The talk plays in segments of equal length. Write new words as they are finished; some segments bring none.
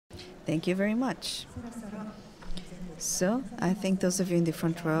Thank you very much. So, I think those of you in the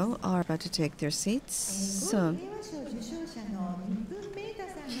front row are about to take their seats. So,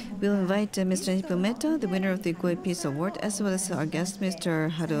 we'll invite Mr. Nipun Mehta, the winner of the Goei Peace Award, as well as our guest, Mr.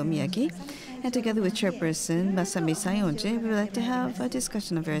 Hiroo Miyagi. And together with Chairperson Masami Saionji, we would like to have a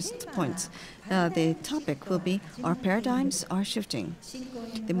discussion of various points. The topic will be Our Paradigms Are Shifting.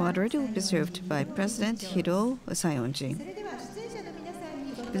 The moderator will be served by President Hiroo Saionji.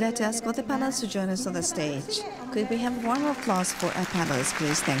 We'd like to ask all the panelists to join us on the stage. Could we have a warm applause for our panelists,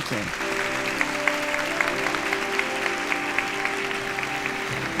 please? Thank you.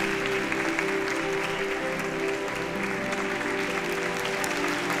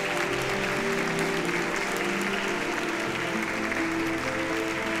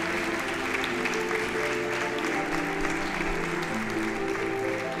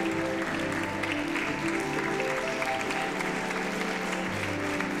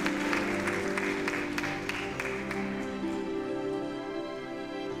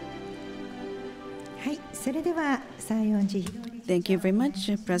 Thank you very much,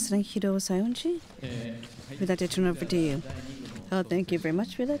 President Hiroo Saionji. We'd like to turn over to you. Thank you very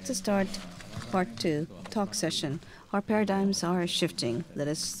much. We'd like to start part 2, talk session. Our paradigms are shifting. Let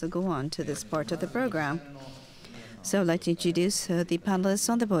us go on to this part of the program. So I'd like to introduce the panelists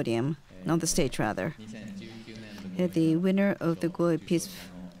on the podium, on the stage rather. The winner of the Goei Peace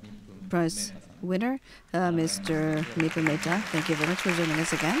Prize winner, Mr. Nipun Mehta. Thank you very much for joining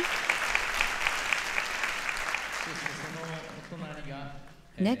us again.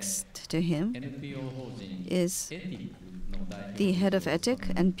 Next to him is the head of Ethic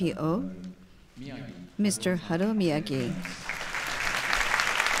NPO, Mr. Hiroo Miyagi.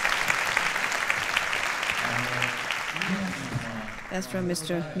 As for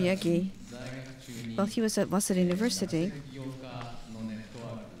Mr. Miyagi, while he was at Waseda University,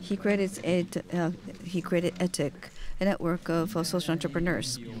 he created Ethic, a network of social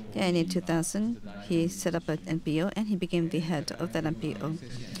entrepreneurs. And in 2000, he set up an NPO, and he became the head of that NPO.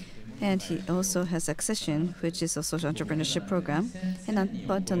 And he also has Accession, which is a social entrepreneurship program. And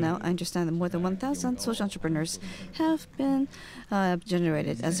until now, I understand that more than 1,000 social entrepreneurs have been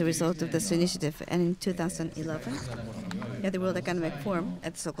generated as a result of this initiative. And in 2011, at the World Economic Forum,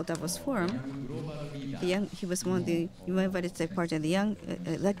 at the so-called Davos Forum, he was invited to take part in the young,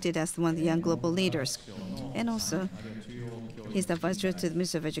 elected as one of the young global leaders. And also, he's the advisor to the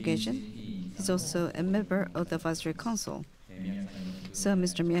Ministry of Education. He's also a member of the Advisory Council. So,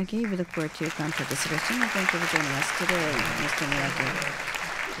 Mr. Miyagi, we look forward to your kind participation, and thank you for joining us today, Mr. Miyagi.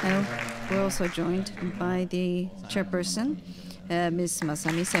 And we're also joined by the chairperson, Ms.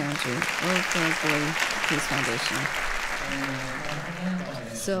 Masami Saionji of the Goei Peace Foundation.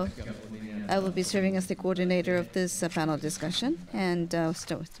 So, I will be serving as the coordinator of this panel discussion, and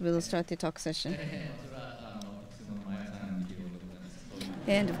we'll start the talk session.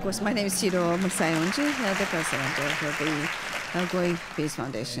 And of course, my name is Hiroo Saionji, the president of the Goei Peace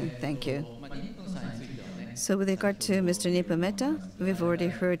Foundation. Thank you. So with regard to Mr. Nipun Mehta, we've already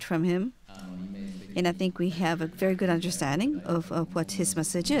heard from him, and I think we have a very good understanding of what his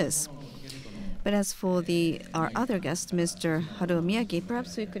message is. But as for our other guest, Mr. Hiroo Miyagi,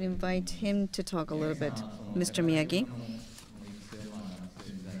 perhaps we could invite him to talk a little bit. Mr. Miyagi,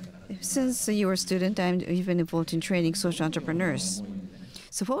 since you were a student, you've been involved in training social entrepreneurs.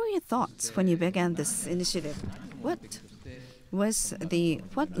 So what were your thoughts when you began this initiative? What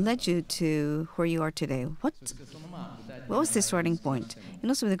led you to where you are today? What was the starting point?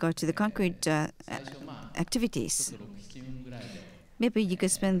 And also with regard to the concrete activities. Maybe you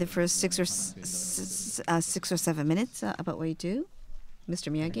could spend the first 6 or 7 minutes about what you do.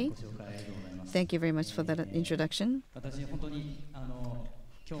 Mr. Miyagi, thank you very much for that introduction.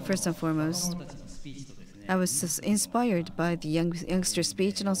 First and foremost, I was inspired by the youngster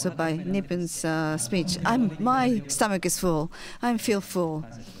speech and also by Nipun's speech. My stomach is full. I feel full.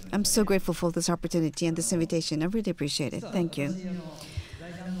 I'm so grateful for this opportunity and this invitation. I really appreciate it. Thank you.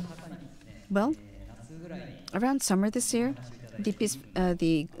 Well, around summer this year,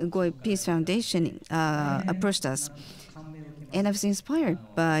 the Goei Peace Foundation approached us. And I was inspired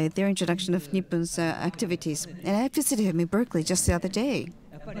by their introduction of Nipun's activities. And I visited him in Berkeley just the other day.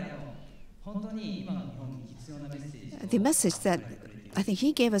 The message that I think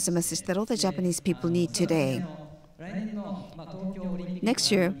he gave us a message that all the Japanese people need today.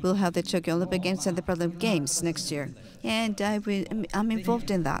 Next year, we'll have the Tokyo Olympic Games and the Paralympic Games next year. And I'm involved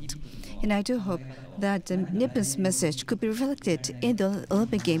in that. And I do hope that Nipun's message could be reflected in the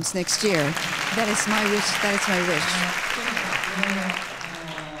Olympic Games next year. That is my wish. That is my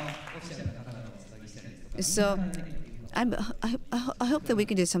wish. So I hope that we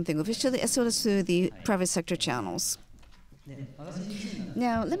can do something officially as well as through the private sector channels.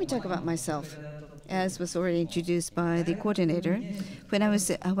 Now, let me talk about myself. As was already introduced by the coordinator, when I was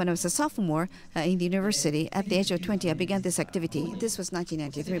a sophomore in the university, at the age of 20, I began this activity. This was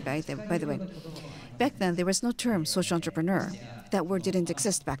 1993, by the way. Back then, there was no term social entrepreneur. That word didn't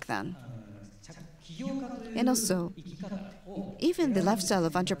exist back then. And also, even the lifestyle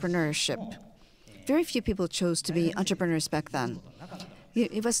of entrepreneurship, very few people chose to be entrepreneurs back then.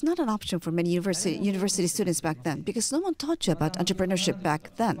 It was not an option for many university students back then because no one taught you about entrepreneurship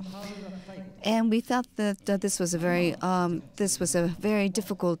back then. And we thought that this was a very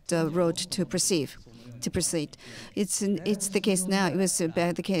difficult road to proceed. It's the case now. It was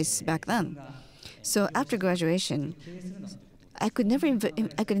the case back then. So after graduation, I could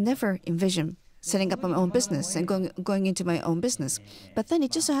never envision setting up my own business and going into my own business. But then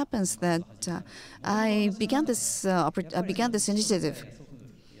it just so happens that I began this initiative.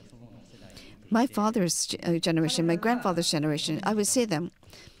 My father's generation, my grandfather's generation, I would say them.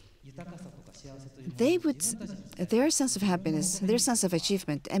 Their sense of happiness, their sense of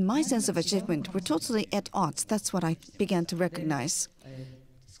achievement, and my sense of achievement were totally at odds. That's what I began to recognize.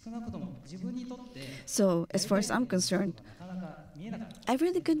 So, as far as I'm concerned, I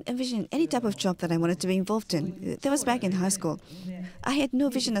really couldn't envision any type of job that I wanted to be involved in. That was back in high school. I had no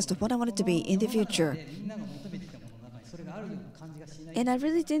vision as to what I wanted to be in the future. And I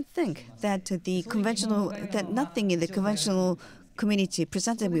really didn't think that nothing in the conventional community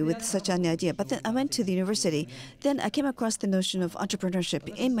presented me with such an idea. But then I went to the university. Then I came across the notion of entrepreneurship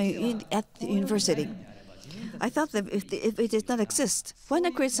at the university. I thought that if it did not exist, why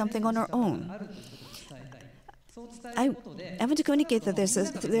not create something on our own? I want to communicate that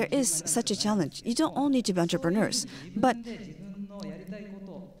there is such a challenge. You don't all need to be entrepreneurs, but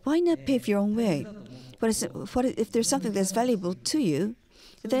why not pave your own way? If there's something that's valuable to you,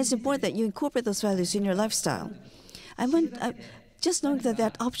 then it's important that you incorporate those values in your lifestyle. Just knowing that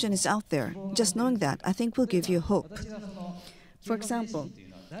that option is out there, just knowing that, I think will give you hope. For example,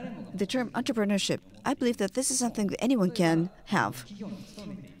 the term entrepreneurship, I believe that this is something that anyone can have.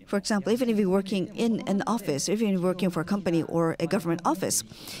 For example, even if you're working in an office, even if you're working for a company or a government office,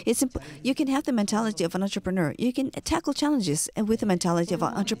 you can have the mentality of an entrepreneur. You can tackle challenges with the mentality of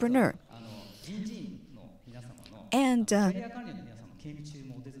an entrepreneur. And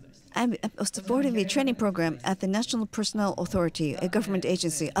I'm supporting the training program at the National Personnel Authority, a government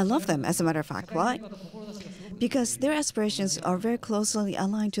agency. I love them, as a matter of fact. Why? Because their aspirations are very closely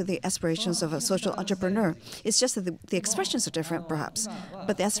aligned to the aspirations of a social entrepreneur. It's just that the expressions are different, perhaps,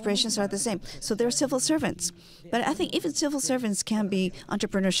 but the aspirations are the same. So they're civil servants. But I think even civil servants can be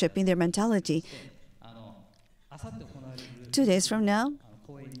entrepreneurship in their mentality. 2 days from now,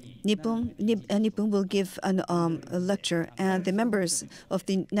 Nipun will give a lecture, and the members of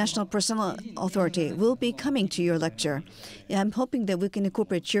the National Personnel Authority will be coming to your lecture. I'm hoping that we can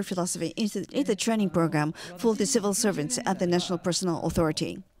incorporate your philosophy into the training program for the civil servants at the National Personnel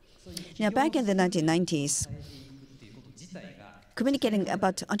Authority. Now, back in the 1990s, communicating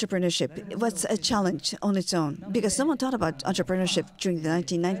about entrepreneurship was a challenge on its own because someone thought about entrepreneurship during the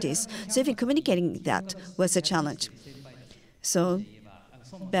 1990s. So even communicating that was a challenge. So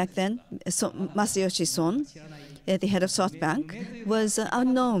back then, Masayoshi Son, the head of SoftBank, was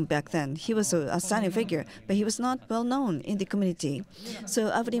unknown back then. He was a standing figure, but he was not well known in the community. So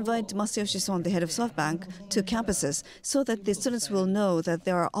I would invite Masayoshi Son, the head of SoftBank, to campuses so that the students will know that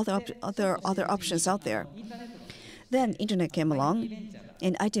there are other options out there. Then internet came along,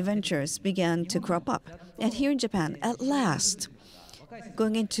 and IT ventures began to crop up. And here in Japan, at last,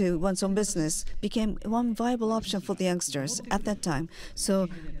 going into one's own business became one viable option for the youngsters at that time. So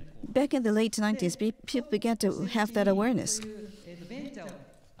back in the late 90s, people began to have that awareness.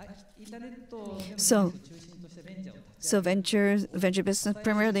 So venture business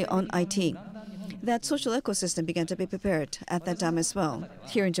primarily on IT. That social ecosystem began to be prepared at that time as well,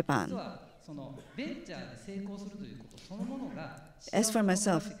 here in Japan. As for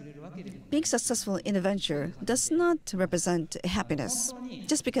myself, being successful in a venture does not represent happiness.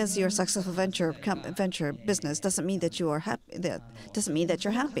 Just because you're a successful venture business doesn't mean that you are happy. That doesn't mean that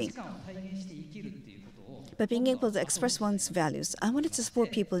you're happy. But being able to express one's values, I wanted to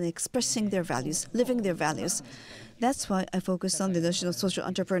support people in expressing their values, living their values. That's why I focused on the notion of social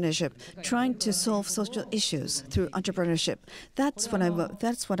entrepreneurship, trying to solve social issues through entrepreneurship. That's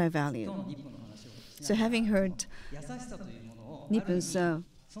what I value. So having heard Nipun's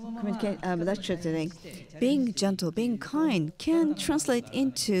lecture today, being gentle, being kind can translate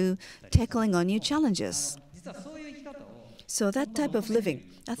into tackling on new challenges. So that type of living,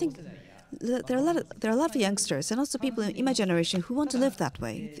 I think there are a lot of youngsters and also people in my generation who want to live that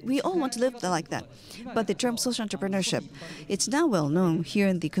way. We all want to live like that. But the term social entrepreneurship, it's now well known here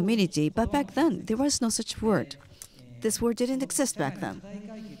in the community, but back then there was no such word. This word didn't exist back then.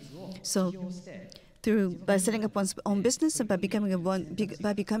 So by setting up one's own business and by becoming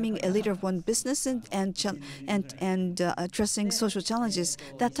a leader of one business and addressing social challenges,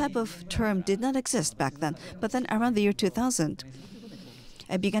 that type of term did not exist back then. But then around the year 2000,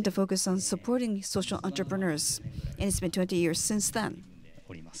 I began to focus on supporting social entrepreneurs, and it's been 20 years since then.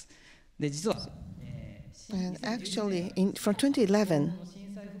 And actually, from 2011,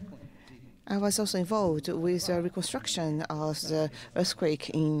 I was also involved with the reconstruction of the earthquake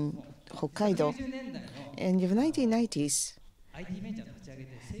in Hokkaido. In the 1990s,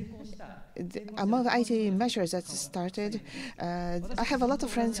 among the IT measures that started, I have a lot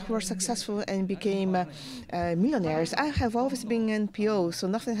of friends who are successful and became millionaires. I have always been an NPO, so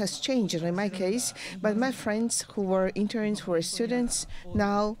nothing has changed in my case. But my friends who were interns, who were students,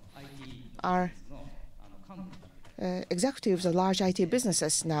 now are executives of large IT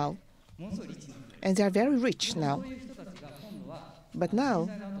businesses now. And they are very rich now. But now,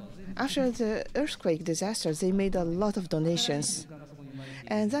 after the earthquake disasters, they made a lot of donations.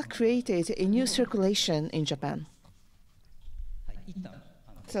 And that created a new circulation in Japan.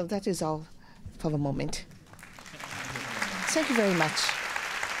 So that is all for the moment. Thank you very much.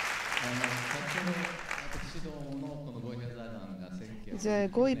 The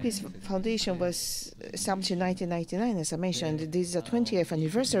Goi Peace Foundation was established in 1999, as I mentioned. This is the 20th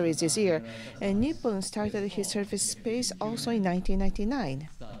anniversary this year. And Nipun started his ServiceSpace also in 1999,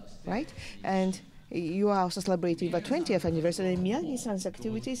 right? And you are also celebrating the 20th anniversary. Miyagi-san's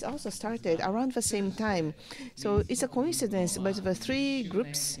activities also started around the same time. So it's a coincidence, but the three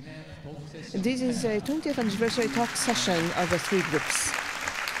groups, this is a 20th anniversary talk session of the three groups.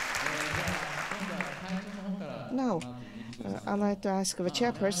 Now, I'd like to ask the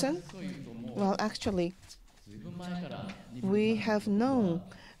chairperson. Well, actually, we have known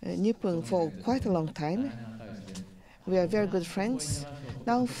Nipun for quite a long time. We are very good friends.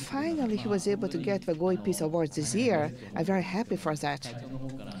 Now, finally, he was able to get the Goi Peace Award this year. I'm very happy for that.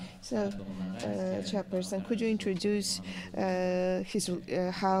 So, Chairperson, could you introduce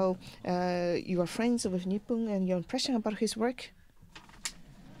how you are friends with Nipun and your impression about his work?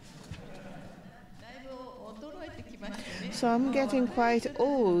 So I'm getting quite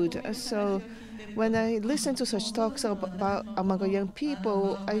old. So when I listen to such talks about among young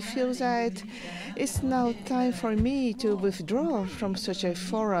people, I feel that it's now time for me to withdraw from such a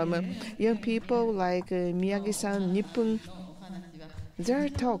forum. Young people like Miyagi-san, Nipun, their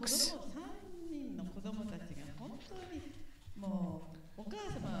talks.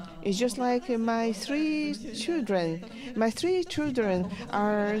 It's just like my three children. My three children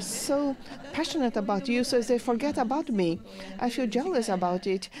are so passionate about you, so they forget about me. I feel jealous about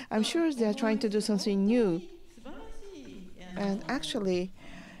it. I'm sure they're trying to do something new. And actually,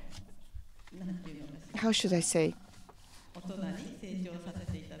 how should I say?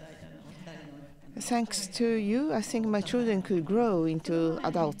 Thanks to you, I think my children could grow into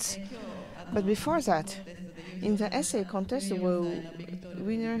adults. But before that, in the essay contest, the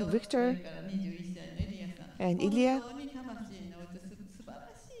winner, Victor and Ilia,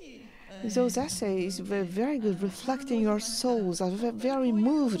 those essays were very good, reflecting your souls. I was very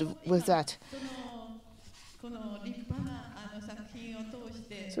moved with that.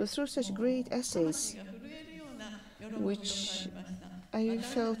 So through such great essays, which I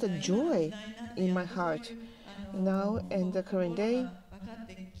felt a joy in my heart. Now, in the current day,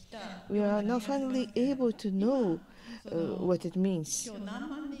 we are now finally able to know what it means.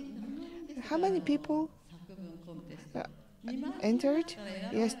 How many people entered?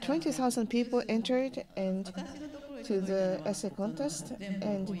 Yes, 20,000 people entered to the essay contest,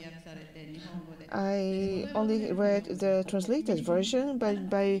 and I only read the translated version, but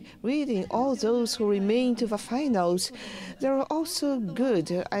by reading all those who remained to the finals, they were also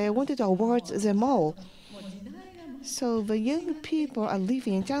good. I wanted to award them all. So the young people are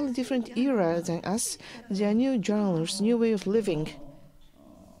living in an entirely different era than us. There are new genres, new way of living.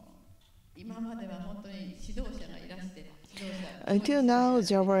 Until now,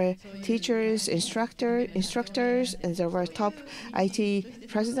 there were teachers, instructors, and there were top IT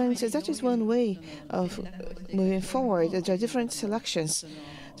presidents. That is one way of moving forward. There are different selections.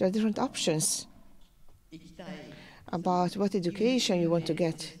 There are different options about what education you want to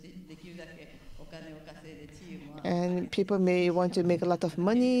get. And people may want to make a lot of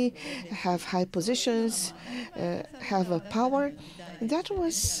money, have high positions, have a power. That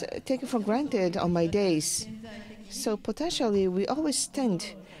was taken for granted on my days. So potentially, we always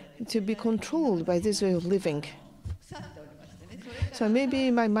tend to be controlled by this way of living. So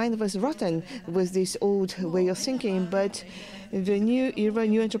maybe my mind was rotten with this old way of thinking, but the new era,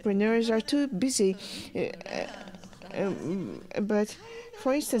 new entrepreneurs are too busy. But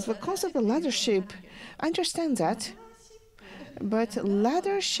for instance, the concept of leadership, I understand that. But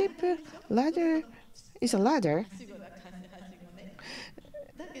leadership, ladder is a ladder.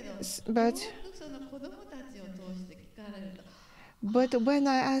 But when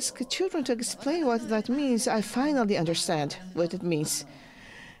I ask children to explain what that means, I finally understand what it means.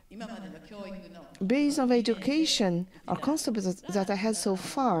 Based on the education or concepts that I had so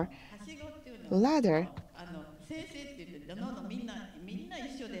far, ladder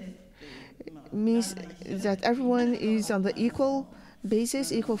means that everyone is on the equal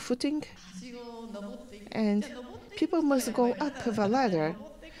basis, equal footing, and people must go up the ladder.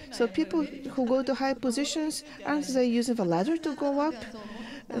 So people who go to high positions, aren't they using the ladder to go up?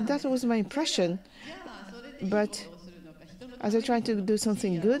 That was my impression. But as I try to do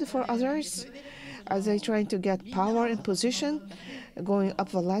something good for others, as I try to get power and position, going up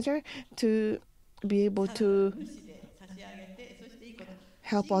the ladder to be able to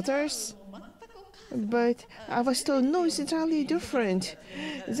help others. But I was told, no, it's entirely different.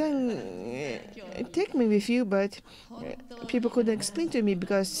 Then take me with you, but people couldn't explain to me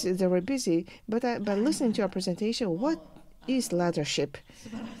because they were busy. But by listening to your presentation, what is leadership?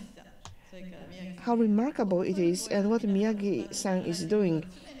 How remarkable it is, and what Miyagi-san is doing,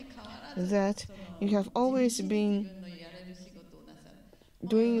 that you have always been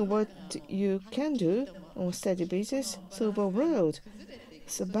doing what you can do on a steady basis. So the world,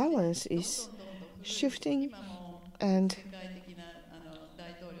 the balance is shifting, and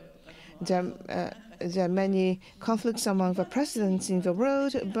there are many conflicts among the presidents in the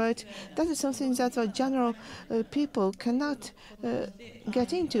world, but that is something that the general people cannot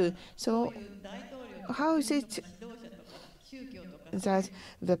get into. So how is it that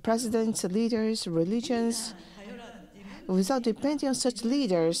the presidents, leaders, religions, without depending on such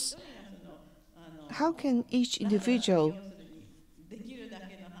leaders, how can each individual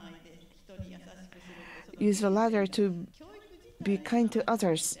use the ladder to be kind to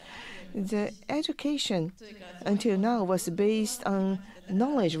others? The education until now was based on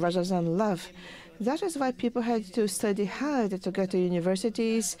knowledge rather than love. That is why people had to study hard to get to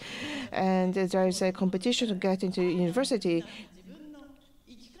universities, and there is a competition to get into university.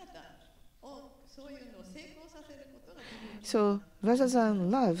 So rather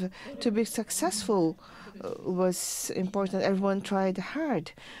than love, to be successful was important. Everyone tried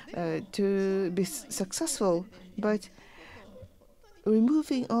hard to be successful, but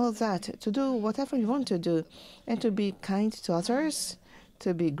removing all that, to do whatever you want to do, and to be kind to others,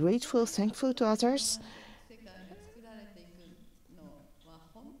 to be grateful, thankful to others.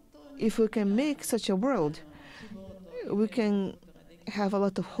 If we can make such a world, we can have a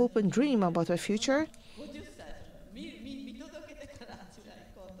lot of hope and dream about our future.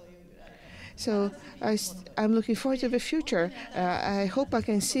 So I'm looking forward to the future. I hope I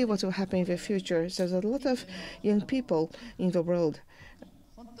can see what will happen in the future. So there's a lot of young people in the world.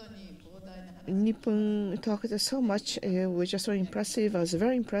 Nipun talked so much, which was so impressive. I was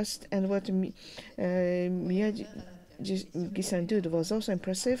very impressed, and what Miyagi-san did was also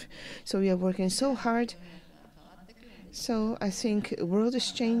impressive. So we are working so hard. So I think the world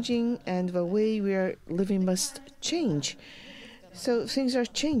is changing, and the way we are living must change. So things are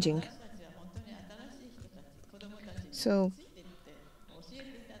changing. So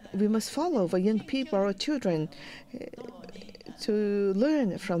we must follow the young people, our children, to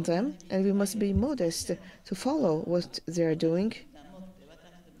learn from them, and we must be modest to follow what they are doing.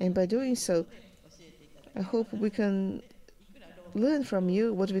 And by doing so, I hope we can learn from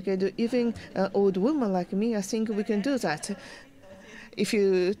you what we can do. Even an old woman like me, I think we can do that. If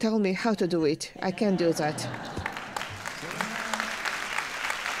you tell me how to do it, I can do that.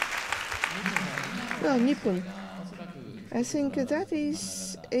 Well, Nipun, I think that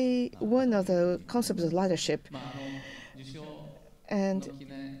is one of the concepts of leadership. And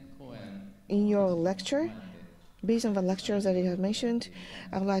in your lecture, based on the lectures that you have mentioned,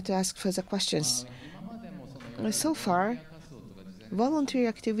 I would like to ask further questions. So far, voluntary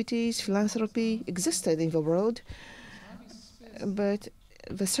activities, philanthropy existed in the world, but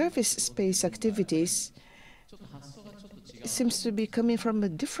the ServiceSpace activities seems to be coming from a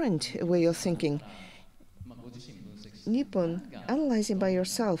different way of thinking. Nipun, analyzing by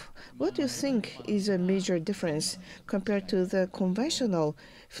yourself, what do you think is a major difference compared to the conventional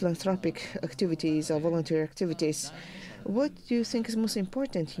philanthropic activities or voluntary activities? What do you think is most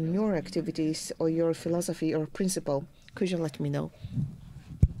important in your activities or your philosophy or principle? Could you let me know?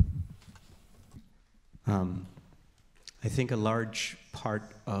 I think a large part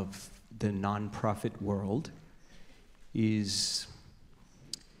of the nonprofit world is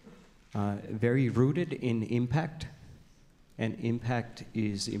very rooted in impact, and impact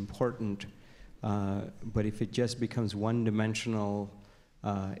is important, but if it just becomes one-dimensional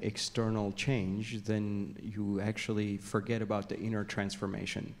external change, then you actually forget about the inner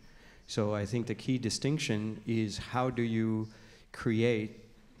transformation. So I think the key distinction is how do you create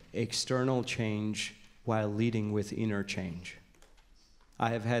external change while leading with inner change. I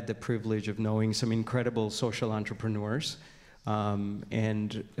have had the privilege of knowing some incredible social entrepreneurs,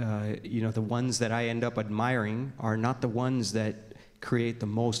 and you know, the ones that I end up admiring are not the ones that create the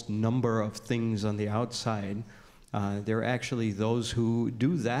most number of things on the outside. They're actually those who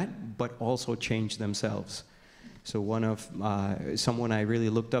do that, but also change themselves. So one of someone I really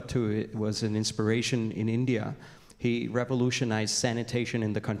looked up to, it was an inspiration in India. He revolutionized sanitation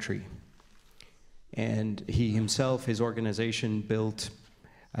in the country. And he himself, his organization built,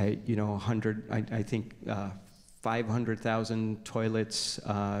 you know, 500,000 toilets,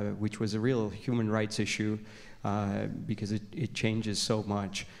 which was a real human rights issue because it changes so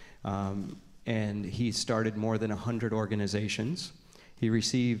much. And he started more than 100 organizations. He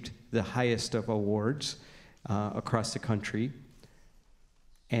received the highest of awards across the country.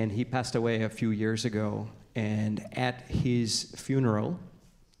 And he passed away a few years ago. And at his funeral,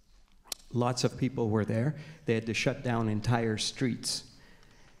 lots of people were there. They had to shut down entire streets.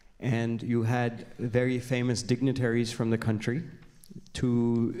 And you had very famous dignitaries from the country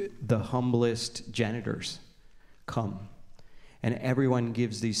to the humblest janitors come. And everyone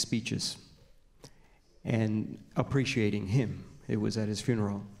gives these speeches and appreciating him. It was at his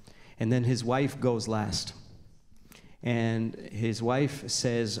funeral. And then his wife goes last. And his wife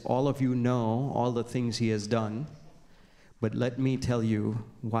says, all of you know all the things he has done, but let me tell you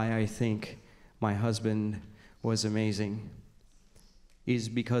why I think my husband was amazing. Is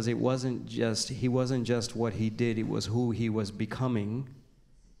because he wasn't just what he did, it was who he was becoming.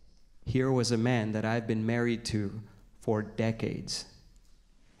 Here was a man that I've been married to for decades,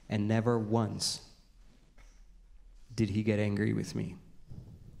 and never once did he get angry with me.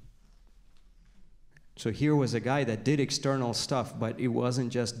 So here was a guy that did external stuff, but it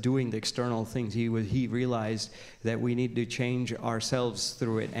wasn't just doing the external things. He realized that we need to change ourselves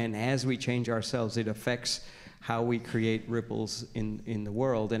through it, and as we change ourselves, it affects how we create ripples in the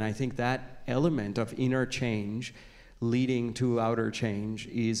world. And I think that element of inner change leading to outer change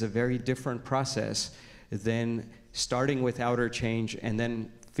is a very different process than starting with outer change and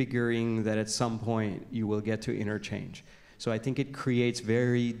then figuring that at some point you will get to inner change. So I think it creates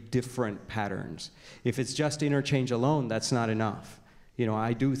very different patterns. If it's just inner change alone, that's not enough. You know,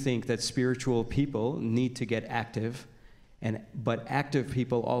 I do think that spiritual people need to get active, but active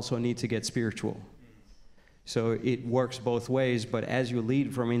people also need to get spiritual. So it works both ways, but as you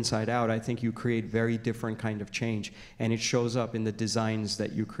lead from inside out, I think you create very different kind of change, and it shows up in the designs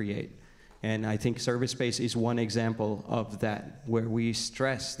that you create. And I think ServiceSpace is one example of that, where we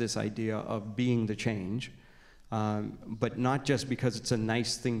stress this idea of being the change, but not just because it's a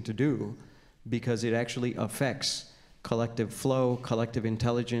nice thing to do, because it actually affects collective flow, collective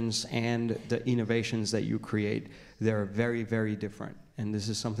intelligence, and the innovations that you create. They're very, very different. And this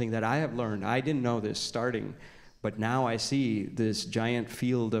is something that I have learned. I didn't know this starting, but now I see this giant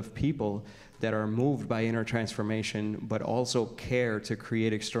field of people that are moved by inner transformation, but also care to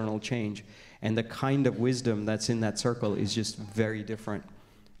create external change. And the kind of wisdom that's in that circle is just very different.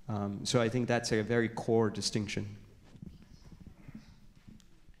 So I think that's a very core distinction.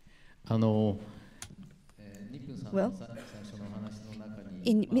 Well,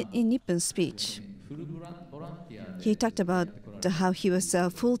 in Nipun's speech, he talked about how he was a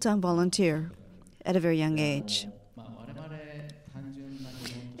full-time volunteer at a very young age.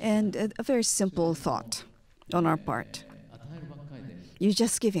 And a very simple thought on our part. You're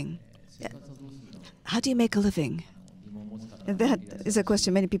just giving. How do you make a living? And that is a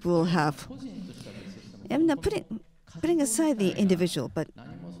question many people will have. And now putting aside the individual, but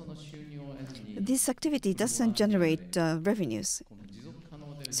this activity doesn't generate revenues.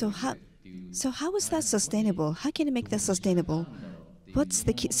 So how is that sustainable? How can you make that sustainable? What's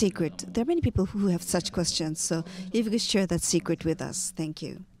the secret? There are many people who have such questions, so if you could share that secret with us, thank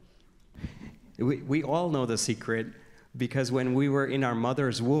you. We all know the secret, because when we were in our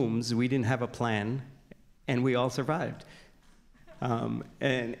mother's wombs, we didn't have a plan, and we all survived.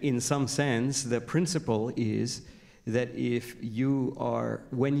 And in some sense, the principle is that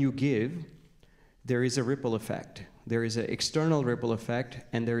when you give, there is a ripple effect. There is an external ripple effect,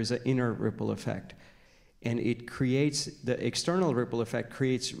 and there is an inner ripple effect. And the external ripple effect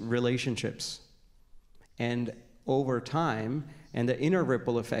creates relationships. And over time, and the inner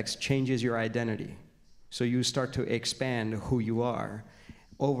ripple effects changes your identity. So you start to expand who you are.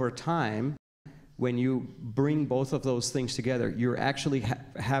 Over time, when you bring both of those things together, you actually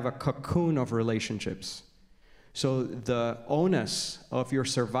have a cocoon of relationships. So the onus of your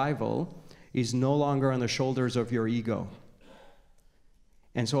survival is no longer on the shoulders of your ego.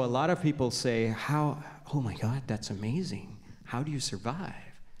 And so a lot of people say, oh my God, that's amazing. How do you survive?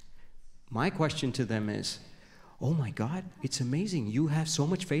 My question to them is, oh my God, it's amazing. You have so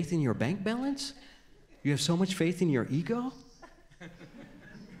much faith in your bank balance? You have so much faith in your ego?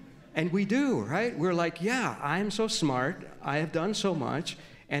 And we do, right? We're like, yeah, I'm so smart. I have done so much.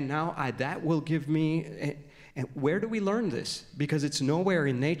 And now that will give me... And where do we learn this? Because it's nowhere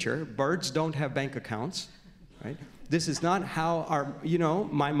in nature. Birds don't have bank accounts, right? This is not how our,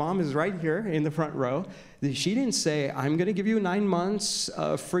 my mom is right here in the front row. She didn't say, I'm going to give you 9 months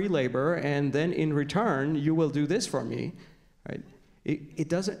of free labor, and then in return, you will do this for me, right? It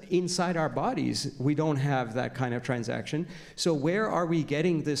doesn't, inside our bodies, we don't have that kind of transaction. So where are we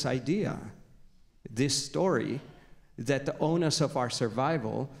getting this idea, this story, that the onus of our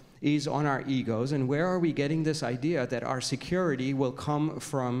survival is on our egos, and where are we getting this idea that our security will come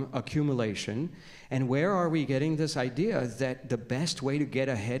from accumulation, and where are we getting this idea that the best way to get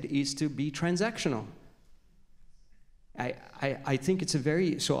ahead is to be transactional? I think it's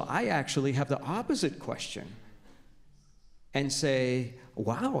so I actually have the opposite question and say,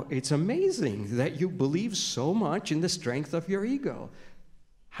 wow, it's amazing that you believe so much in the strength of your ego.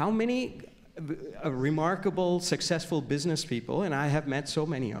 How many remarkable, successful business people, and I have met so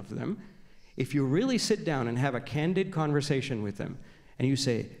many of them, if you really sit down and have a candid conversation with them, and you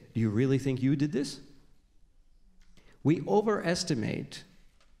say, do you really think you did this? We overestimate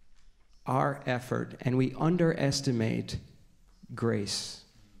our effort, and we underestimate grace.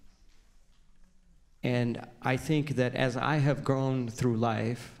 And I think that as I have grown through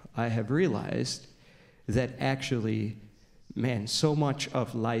life, I have realized that actually, man, so much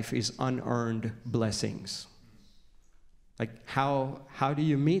of life is unearned blessings. Like how do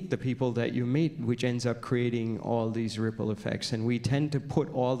you meet the people that you meet, which ends up creating all these ripple effects? And we tend to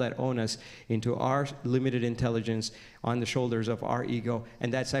put all that onus into our limited intelligence on the shoulders of our ego,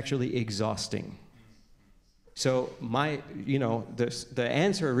 and that's actually exhausting. So the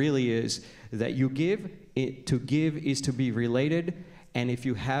answer really is that you give. To give is to be related. And if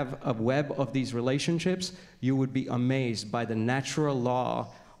you have a web of these relationships, you would be amazed by the natural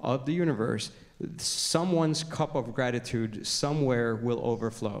law of the universe. Someone's cup of gratitude somewhere will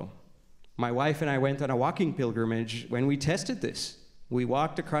overflow. My wife and I went on a walking pilgrimage when we tested this. We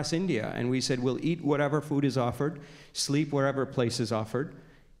walked across India and we said, we'll eat whatever food is offered, sleep wherever place is offered,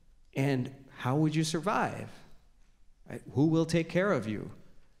 and how would you survive? Right? Who will take care of you?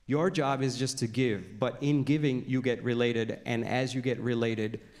 Your job is just to give, but in giving, you get related, and as you get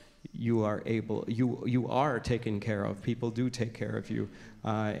related, you are taken care of. People do take care of you.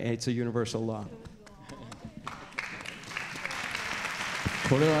 It's a universal law.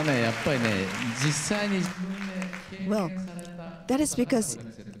 Well, that is because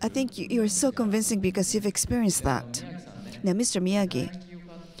I think you're so convincing because you've experienced that. Now, Mr. Miyagi,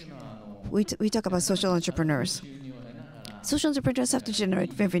 we talk about social entrepreneurs. Social entrepreneurs have to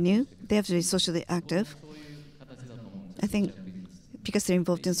generate revenue. They have to be socially active. I think because they're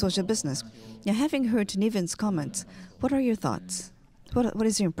involved in social business. Now, having heard Niven's comments, what are your thoughts? What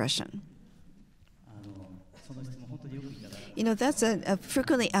is your impression? That's a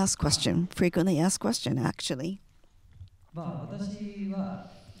frequently asked question. Frequently asked question, actually.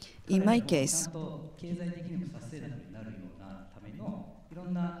 In my case,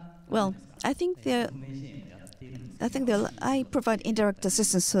 well, I provide indirect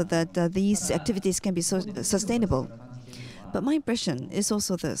assistance so that these activities can be sustainable. But my impression is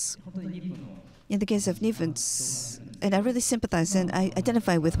also this. In the case of Niven's, and I really sympathize and I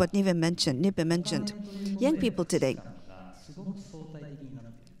identify with what Nipen mentioned. Young people today,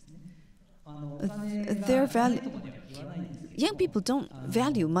 young people don't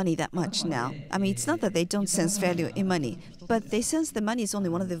value money that much now. I mean, it's not that they don't sense value in money, but they sense that money is only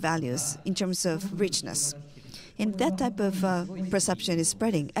one of the values in terms of richness. And that type of perception is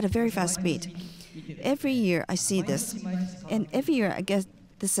spreading at a very fast speed. Every year I see this, and every year I get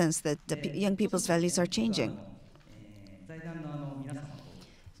the sense that young people's values are changing.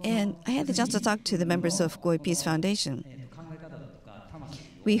 And I had the chance to talk to the members of Goi Peace Foundation.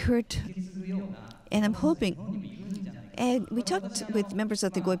 We heard, and I'm hoping, and we talked with members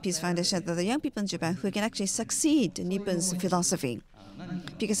of the Goi Peace Foundation that the young people in Japan who can actually succeed in Nippon's philosophy.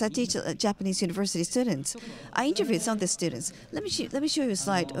 because I teach Japanese university students. I interviewed some of the students. Let me show you a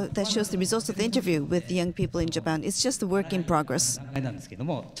slide that shows the results of the interview with the young people in Japan. It's just a work in progress.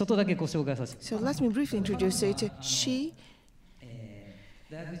 So let me briefly introduce it.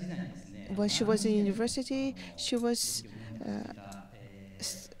 When she was in university, she was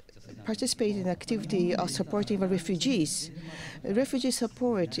participating in activity of supporting the refugees. Refugee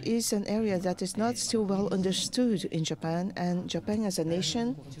support is an area that is not still well understood in Japan, and Japan as a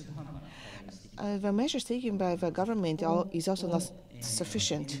nation, the measures taken by the government is also not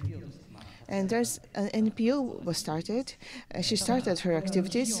sufficient. And there's an NPO was started. She started her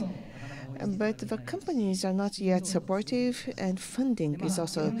activities, but the companies are not yet supportive, and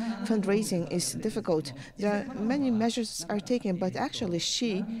fundraising is difficult. There are many measures are taken, but actually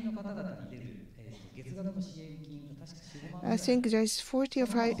I think there's 40 or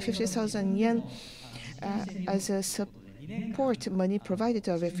 50,000 yen as a support money provided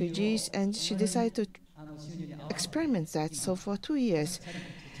to refugees, and she decided to experiment that. So for 2 years,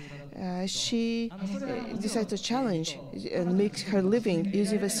 she decided to challenge and make her living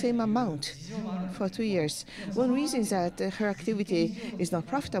using the same amount for 2 years. One reason is that her activity is not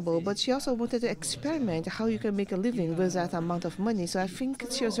profitable, but she also wanted to experiment how you can make a living with that amount of money. So I think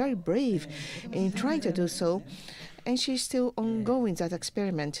she was very brave in trying to do so, and she's still ongoing that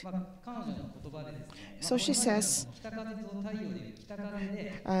experiment. So she says,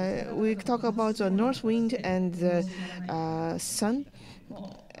 we talk about the north wind and the sun.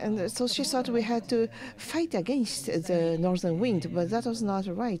 And so she thought we had to fight against the northern wind, but that was not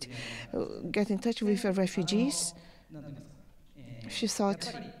right. Get in touch with the refugees. She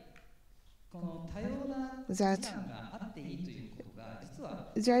thought that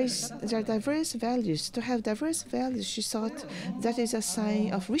there are diverse values. To have diverse values, she thought that is a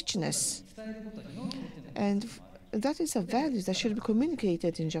sign of richness. And that is a value that should be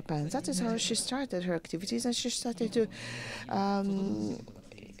communicated in Japan. That is how she started her activities, and she started to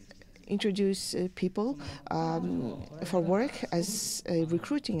introduce people for work as a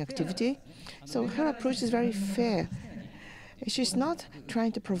recruiting activity. So her approach is very fair. She's not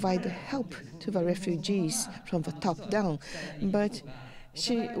trying to provide help to the refugees from the top down, but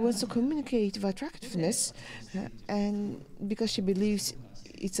she wants to communicate the attractiveness, and because she believes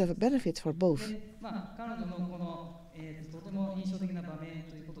it's of a benefit for both.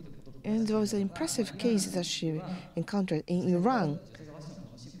 And there was an impressive case that she encountered in Iran.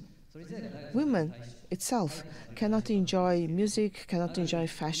 Women itself cannot enjoy music, cannot enjoy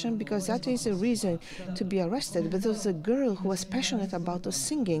fashion, because that is a reason to be arrested. But there was a girl who was passionate about the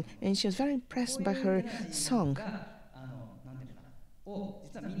singing, and she was very impressed by her song.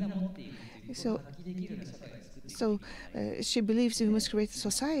 So she believes we must create a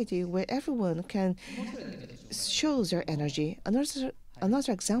society where everyone can show their energy.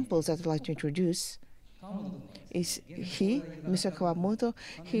 Another example that I'd like to introduce is Mr. Kawamoto.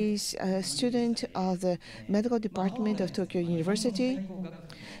 He's a student of the medical department of Tokyo University.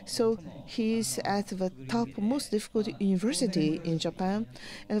 So he's at the top most difficult university in Japan.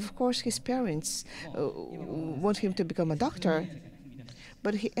 And of course, his parents want him to become a doctor.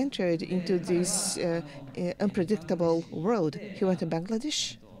 But he entered into this unpredictable world. He went to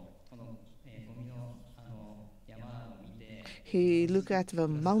Bangladesh. He looked at the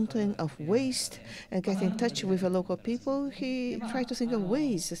mountain of waste and get in touch with the local people. He tried to think of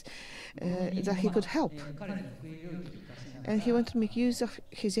ways that he could help. And he wanted to make use of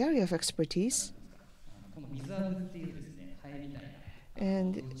his area of expertise.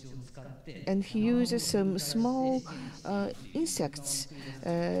 And he uses some small insects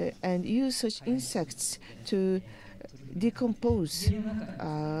and use such insects to decompose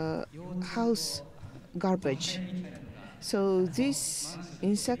house garbage. So this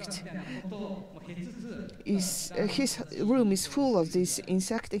insect is his room is full of this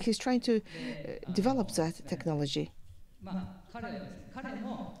insect, and he's trying to develop that technology.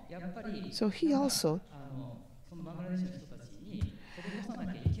 So he also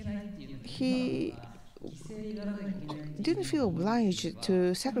didn't feel obliged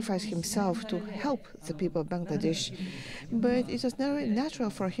to sacrifice himself to help the people of Bangladesh, but it was very natural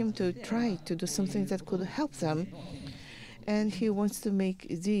for him to try to do something that could help them, and he wants to make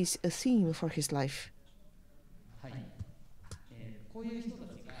this a theme for his life.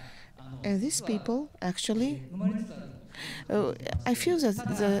 And these people, actually, I feel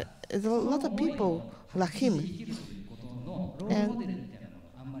that there are a lot of people like him,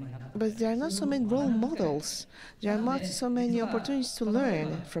 but there are not so many role models. There are not so many opportunities to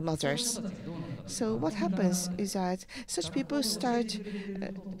learn from others. So what happens is that such people start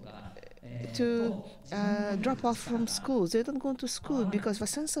to drop off from schools. They don't go to school because the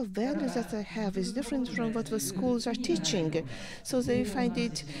sense of values that they have is different from what the schools are teaching. So they find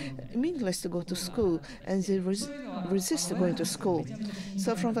it meaningless to go to school, and they resist going to school.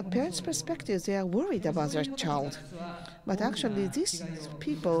 So from the parents' perspective, they are worried about their child. But actually, these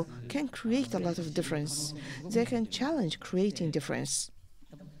people can create a lot of difference. They can challenge creating difference.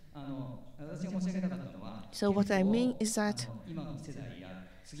 So what I mean is that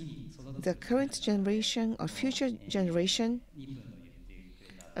the current generation or future generation,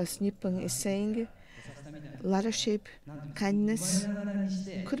 as Nipun is saying, leadership, kindness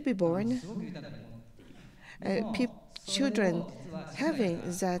could be born. Children having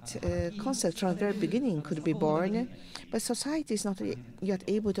that concept from the very beginning could be born, but society is not yet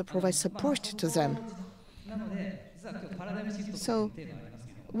able to provide support to them. So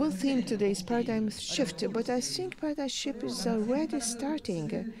one theme today is paradigm shift, but I think paradigm shift is already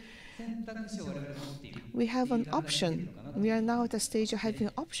starting. We have an option. We are now at a stage of having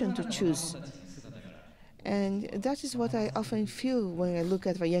an option to choose. And that is what I often feel when I look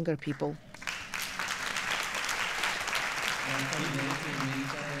at the younger people.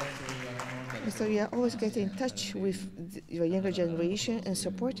 So we are always getting in touch with the younger generation and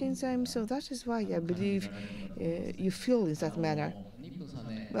supporting them. So that is why I believe you feel in that manner.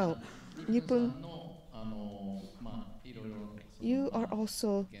 Well, Nipun, you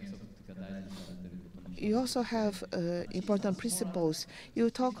also have important principles. You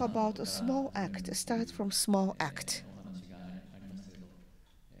talk about a small act, start from small act.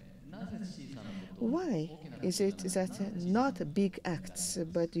 Why is it that not big acts,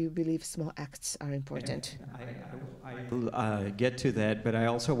 but you believe small acts are important? I will get to that, but I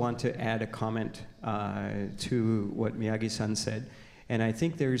also want to add a comment to what Miyagi-san said. And I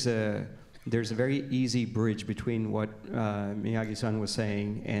think there's a very easy bridge between what Miyagi-san was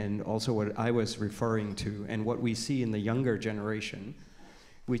saying and also what I was referring to and what we see in the younger generation,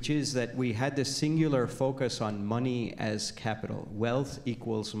 which is that we had this singular focus on money as capital. Wealth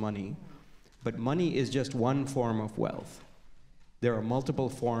equals money. But money is just one form of wealth. There are multiple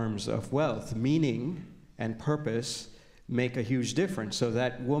forms of wealth. Meaning and purpose make a huge difference. So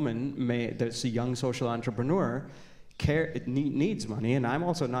that woman, that's a young social entrepreneur, needs money, and I'm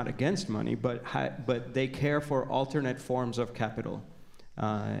also not against money, but they care for alternate forms of capital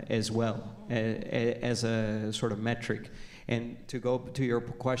as well, as a sort of metric. And to go to your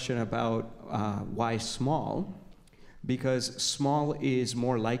question about why small, because small is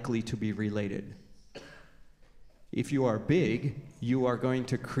more likely to be related. If you are big, you are going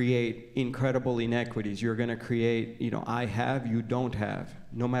to create incredible inequities. You're going to create, I have, you don't have,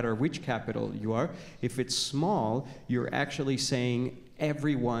 no matter which capital you are. If it's small, you're actually saying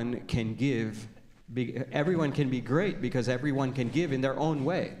everyone can give, everyone can be great because everyone can give in their own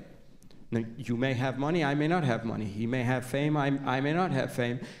way. Now, you may have money, I may not have money. He may have fame, I may not have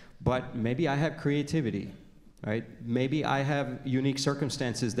fame, but maybe I have creativity, right? Maybe I have unique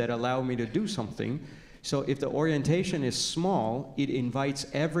circumstances that allow me to do something. So if the orientation is small, it invites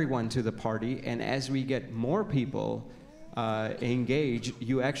everyone to the party, and as we get more people engaged,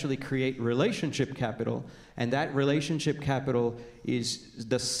 you actually create relationship capital, and that relationship capital is,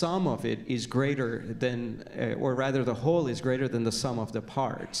 the sum of it is greater than, or rather the whole is greater than the sum of the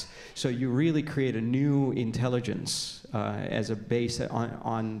parts. So you really create a new intelligence as a base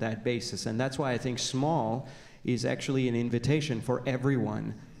on that basis, and that's why I think small is actually an invitation for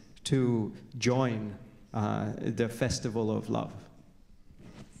everyone to join the festival of love.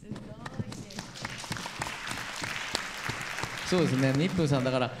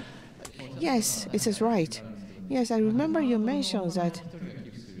 Yes, it is right. Yes, I remember you mentioned that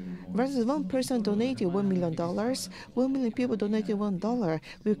rather than one person donating $1 million, 1 million people donating $1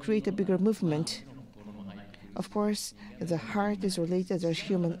 will create a bigger movement. Of course, the heart is related to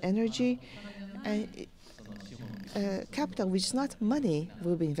human energy, and capital, which is not money,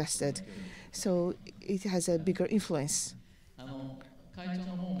 will be invested. So it has a bigger influence.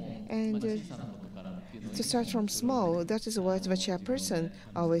 And to start from small, that is what the chairperson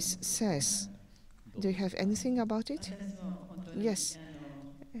always says. Do you have anything about it? Yes.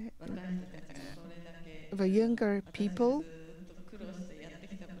 The younger people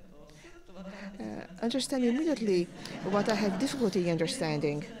understand immediately what I have difficulty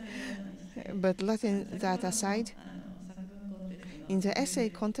understanding. But letting that aside, in the essay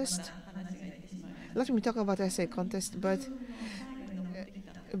contest, let me talk about essay contest, but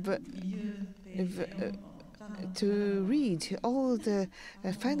to read all the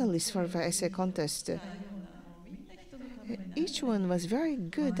finalists for the essay contest, each one was very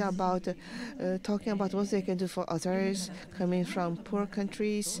good about talking about what they can do for others, coming from poor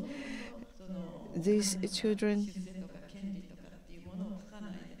countries. these children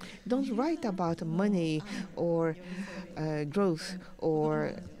don't write about money or growth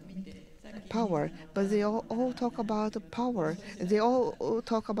or power, but they all talk about power. They all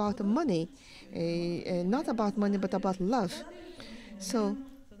talk about money, not about money, but about love. So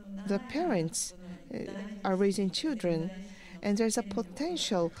the parents are raising children, and there's a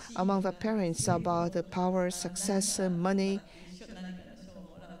potential among the parents about the power, success, money,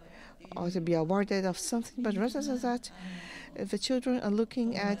 or to be awarded of something. But rather than that, the children are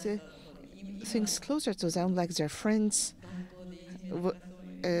looking at things closer to them, like their friends,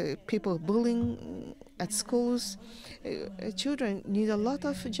 people bullying at schools. Children need a lot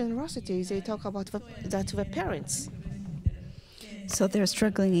of generosity. They talk about that to the parents. So they're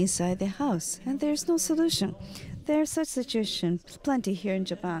struggling inside the house, and there's no solution. There's such situations plenty here in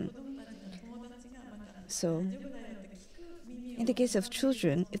Japan. So, in the case of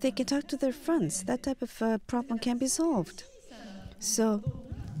children, if they can talk to their friends, that type of problem can be solved. So,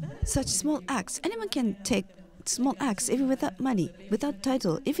 such small acts, anyone can take small acts, even without money, without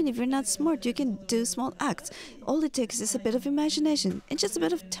title. Even if you're not smart, you can do small acts. All it takes is a bit of imagination and just a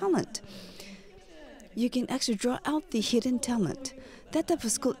bit of talent. You can actually draw out the hidden talent. That type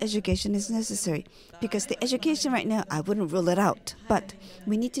of school education is necessary, because the education right now, I wouldn't rule it out, but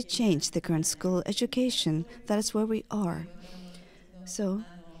we need to change the current school education. That is where we are. So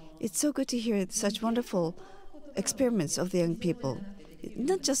it's so good to hear such wonderful experiments of the young people.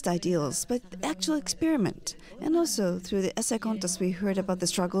 Not just ideals, but actual experiment. And also through the essay contest, we heard about the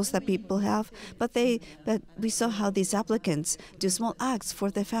struggles that people have, but we saw how these applicants do small acts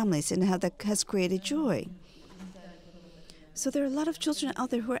for their families and how that has created joy. So there are a lot of children out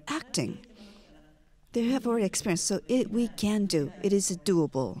there who are acting. They have already experienced, so we can do. It is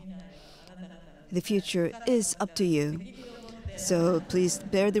doable. The future is up to you. So please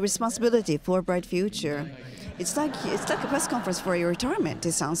bear the responsibility for a bright future. It's like a press conference for your retirement,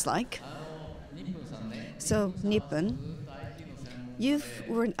 it sounds like. So, Nipun, you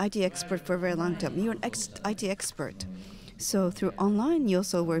were an IT expert for a very long time. You're an IT expert. So through online, you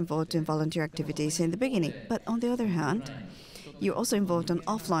also were involved in volunteer activities in the beginning. But on the other hand, you're also involved in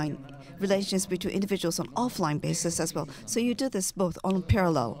offline relations between individuals on offline basis as well. So you do this both on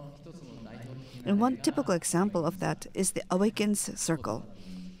parallel. And one typical example of that is the Awakens Circle.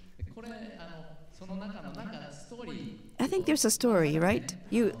 I think there's a story, right?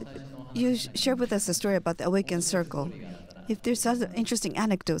 You shared with us a story about the Awakened Circle. If there's other interesting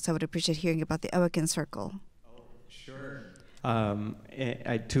anecdotes, I would appreciate hearing about the Awakened Circle. Sure.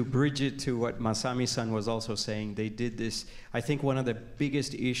 To bridge it to what Masami-san was also saying, they did this. I think one of the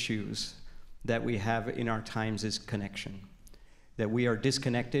biggest issues that we have in our times is connection. That we are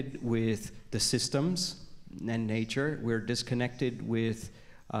disconnected with the systems and nature. We're disconnected with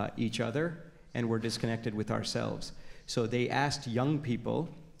each other, and we're disconnected with ourselves. So they asked young people,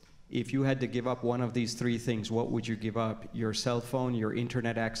 if you had to give up one of these three things, what would you give up? Your cell phone, your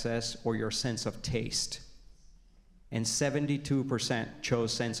internet access, or your sense of taste? And 72%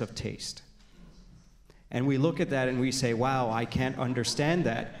 chose sense of taste. And we look at that and we say, wow, I can't understand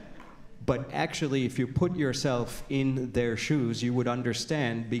that. But actually, if you put yourself in their shoes, you would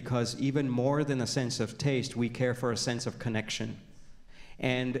understand, because even more than a sense of taste, we care for a sense of connection.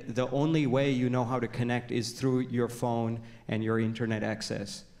 And the only way you know how to connect is through your phone and your internet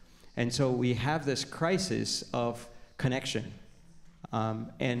access. And so we have this crisis of connection.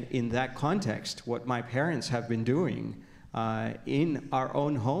 And in that context, what my parents have been doing in our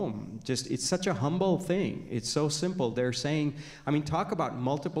own home, it's such a humble thing. It's so simple. They're saying, I mean, talk about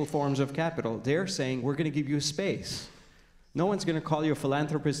multiple forms of capital. They're saying, we're going to give you space. No one's going to call you a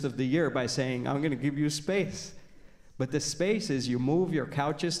philanthropist of the year by saying, I'm going to give you space. But the space is you move your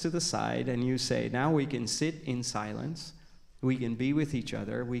couches to the side and you say, now we can sit in silence, we can be with each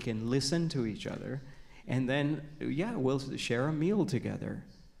other, we can listen to each other, and then, yeah, we'll share a meal together.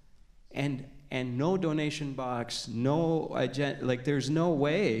 And no donation box, no agenda, like there's no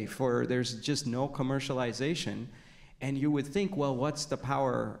way there's just no commercialization. And you would think, well, what's the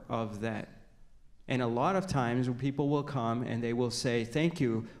power of that? And a lot of times people will come and they will say, thank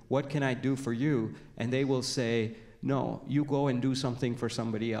you, what can I do for you? And they will say, no, you go and do something for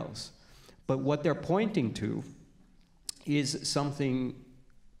somebody else. But what they're pointing to is something.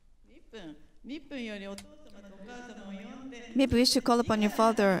 Maybe we should call upon your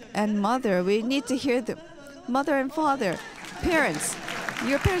father and mother. We need to hear the mother and father. Parents,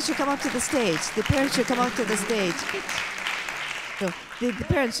 your parents should come up to the stage. The parents should come up to the stage. So the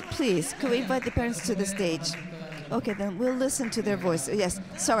parents, please, could we invite the parents to the stage? Okay, then we'll listen to their voice. Yes,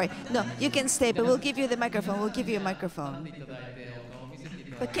 sorry. No, you can stay, but we'll give you the microphone. We'll give you a microphone.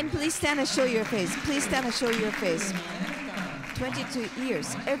 But can you please stand and show your face? Please stand and show your face. 22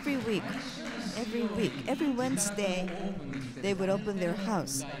 years, every week, every Wednesday, they would open their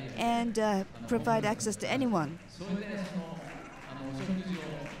house and provide access to anyone.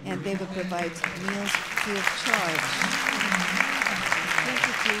 And they would provide meals free of charge.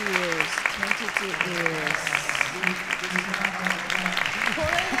 22 years, 22 years.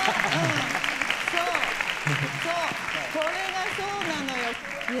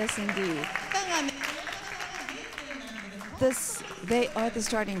 Yes, indeed. They are the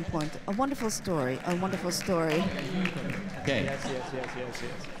starting point. A wonderful story, a wonderful story. Okay. Yes.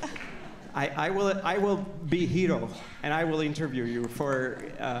 I will be Hiroo, and I will interview you for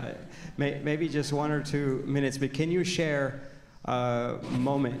maybe just 1 or 2 minutes. But can you share a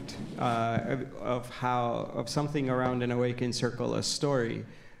moment of something around an awakened circle, a story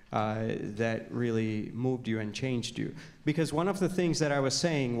that really moved you and changed you? Because one of the things that I was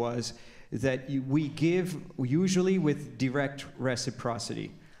saying was that we give usually with direct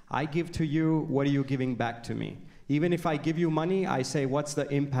reciprocity. I give to you, what are you giving back to me? Even if I give you money, I say, what's the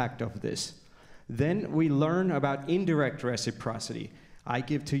impact of this? Then we learn about indirect reciprocity. I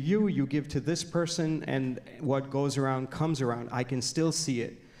give to you, you give to this person, and what goes around comes around. I can still see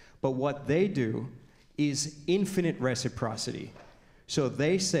it. But what they do is infinite reciprocity. So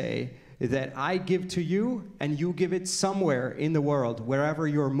they say that I give to you, and you give it somewhere in the world, wherever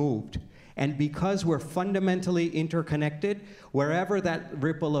you're moved. And because we're fundamentally interconnected, wherever that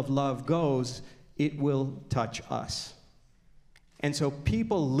ripple of love goes, it will touch us. And so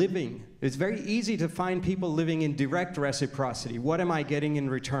people living, it's very easy to find people living in direct reciprocity. What am I getting in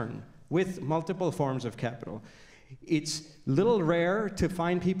return? With multiple forms of capital. It's a little rare to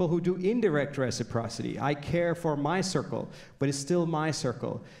find people who do indirect reciprocity. I care for my circle, but it's still my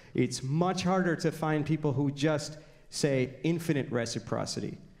circle. It's much harder to find people who just say infinite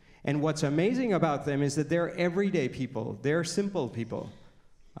reciprocity. And what's amazing about them is that they're everyday people. They're simple people.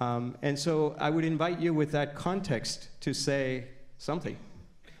 And so I would invite you with that context to say something.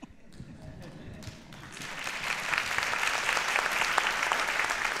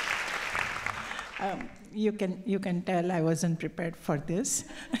 You can tell I wasn't prepared for this.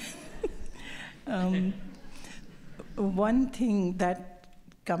 One thing that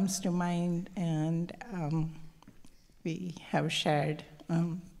comes to mind, and we have shared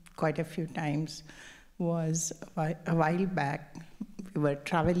quite a few times, was a while back, we were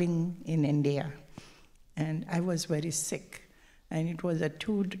traveling in India, and I was very sick, and it was a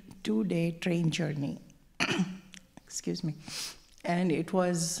two-day train journey. Excuse me. And it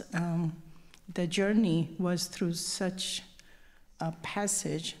was, the journey was through such a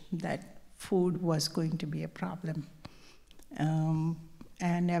passage that food was going to be a problem.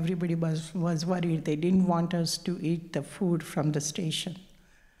 And everybody was worried. They didn't want us to eat the food from the station.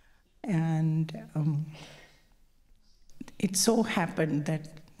 And it so happened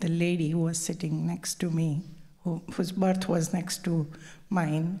that the lady who was sitting next to me, whose berth was next to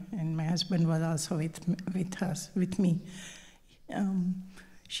mine, and my husband was also with me.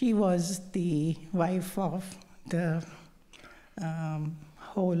 She was the wife of the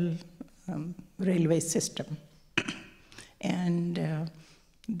whole railway system. And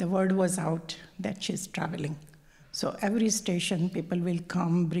the word was out that she's traveling. So every station, people will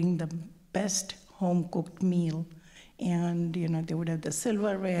come, bring the best home-cooked meal, and they would have the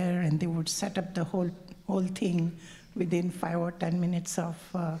silverware, and they would set up the whole thing within 5 or 10 minutes of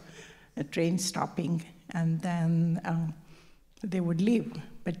a train stopping, and then they would leave.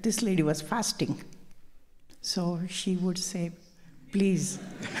 But this lady was fasting, so she would say, "Please,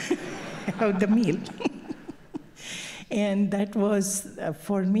 have the meal." And that was,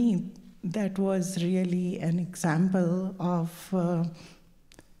 for me, that was really an example of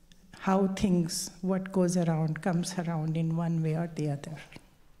how things, what goes around, comes around in one way or the other.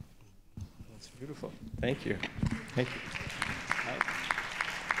 That's beautiful. Thank you. Thank you.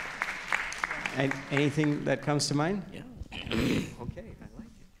 And anything that comes to mind? Yeah. Okay, I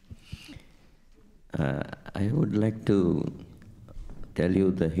like it. I would like to tell you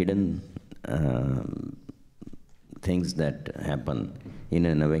the hidden things that happen in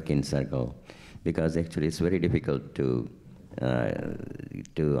an awakened circle, because actually it's very difficult to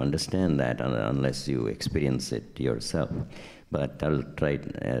understand that unless you experience it yourself. But I'll try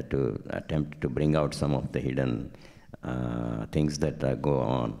to attempt to bring out some of the hidden things that go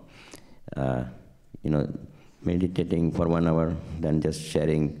on. Meditating for 1 hour, then just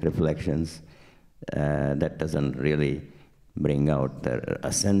sharing reflections, that doesn't really bring out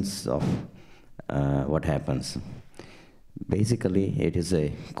a sense of what happens. Basically, it is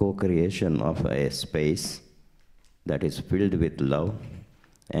a co-creation of a space that is filled with love,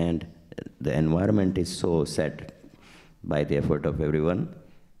 And the environment is so set by the effort of everyone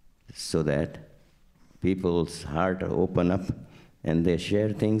so that people's heart open up and they share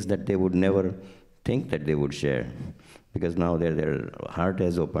things that they would never think that they would share. Because now their heart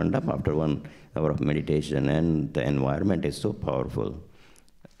has opened up after 1 hour of meditation, and the environment is so powerful,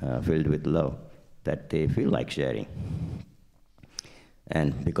 filled with love, that they feel like sharing.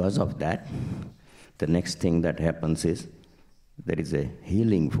 And because of that, the next thing that happens is there is a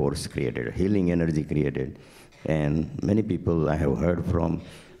healing force created, a healing energy created. And many people I have heard from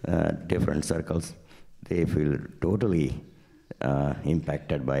different circles, they feel totally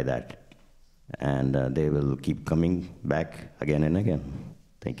impacted by that. And they will keep coming back again and again.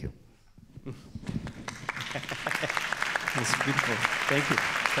 Thank you. That's beautiful. Thank you.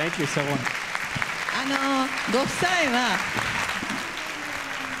 Thank you so much. ご夫妻は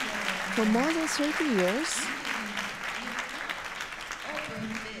For more than 30 years,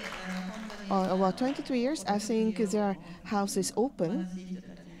 about 22 years, I think their house is open,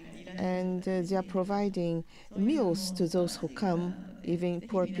 and they are providing meals to those who come, even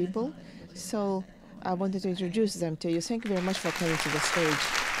poor people. So I wanted to introduce them to you. Thank you very much for coming to the stage.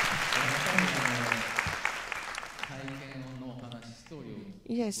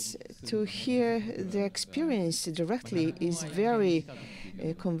 Yes, to hear their experience directly is very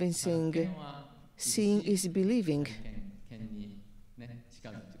convincing. Seeing is believing.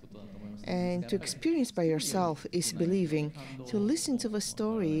 And to experience by yourself is believing. To listen to the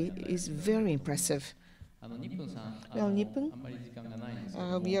story is very impressive. Well, Nipun,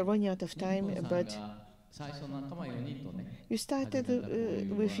 we are running out of time, but you started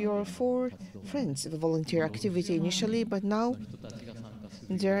with your 4 friends, the volunteer activity initially, but now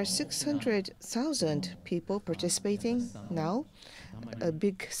there are 600,000 people participating now. A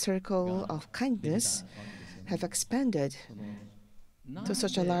big circle of kindness have expanded to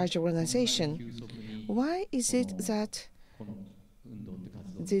such a large organization. Why is it that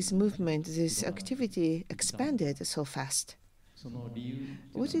this movement, this activity expanded so fast?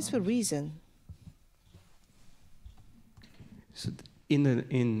 What is the reason? So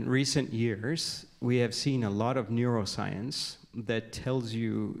in recent years, we have seen a lot of neuroscience that tells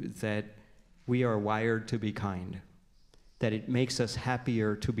you that we are wired to be kind, that it makes us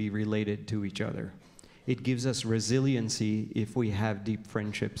happier to be related to each other. It gives us resiliency if we have deep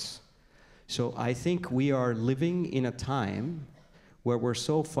friendships. So I think we are living in a time where we're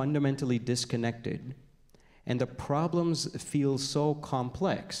so fundamentally disconnected, and the problems feel so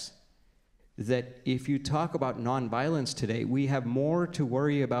complex that if you talk about nonviolence today, we have more to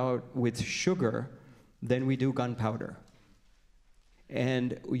worry about with sugar than we do gunpowder.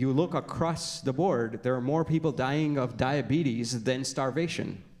 And you look across the board, there are more people dying of diabetes than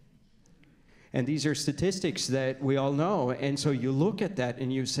starvation. And these are statistics that we all know. And so you look at that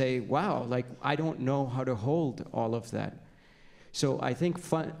and you say, wow, like, I don't know how to hold all of that. So I think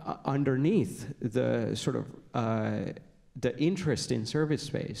underneath the sort of the interest in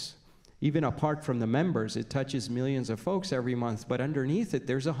ServiceSpace, even apart from the members, it touches millions of folks every month, but underneath it,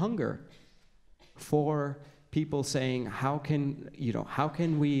 there's a hunger for people saying, how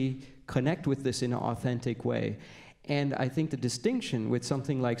can we connect with this in an authentic way? And I think the distinction with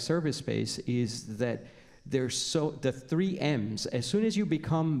something like ServiceSpace is that there's the 3 M's. As soon as you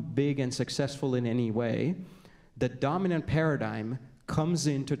become big and successful in any way, the dominant paradigm comes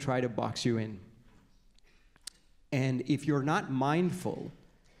in to try to box you in. And if you're not mindful,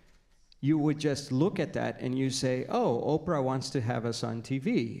 you would just look at that and you say, oh, Oprah wants to have us on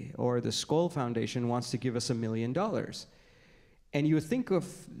TV, or the Skoll Foundation wants to give us $1 million. And you think of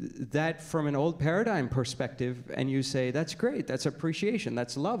that from an old paradigm perspective, and you say, that's great, that's appreciation,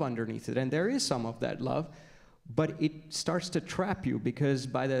 that's love underneath it, and there is some of that love, but it starts to trap you, because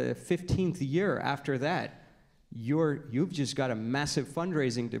by the 15th year after that, you've just got a massive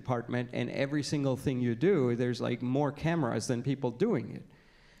fundraising department, and every single thing you do, there's like more cameras than people doing it.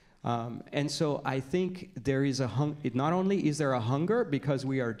 And so I think there is not only is there a hunger because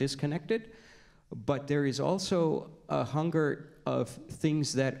we are disconnected, but there is also a hunger of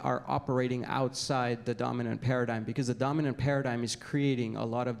things that are operating outside the dominant paradigm, because the dominant paradigm is creating a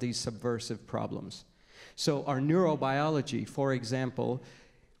lot of these subversive problems. So our neurobiology, for example,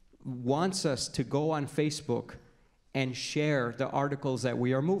 wants us to go on Facebook and share the articles that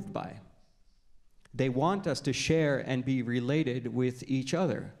we are moved by. They want us to share and be related with each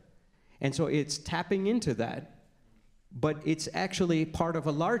other. And so it's tapping into that, but it's actually part of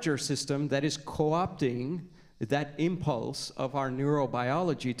a larger system that is co-opting that impulse of our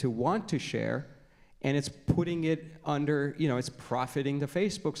neurobiology to want to share and it's putting it under, it's profiting the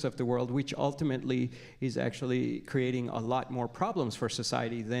Facebooks of the world, which ultimately is actually creating a lot more problems for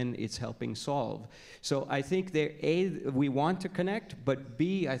society than it's helping solve. So I think that A, we want to connect, but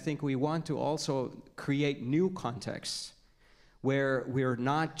B, I think we want to also create new contexts where we're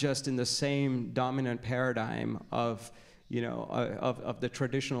not just in the same dominant paradigm of, of the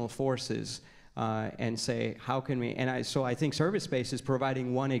traditional forces, and say, how can we, so I think ServiceSpace is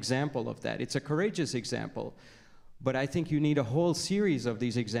providing one example of that. It's a courageous example, but I think you need a whole series of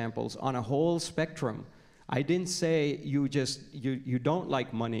these examples on a whole spectrum. I didn't say you don't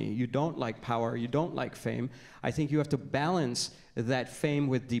like money, you don't like power, you don't like fame. I think you have to balance that fame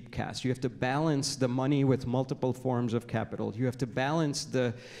with deep caste. You have to balance the money with multiple forms of capital. You have to balance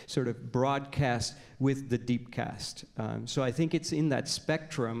the sort of broadcast with the deep caste. So I think it's in that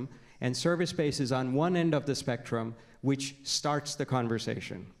spectrum, and ServiceSpace is on one end of the spectrum, which starts the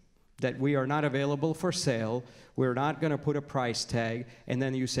conversation. That we are not available for sale, we're not gonna put a price tag, and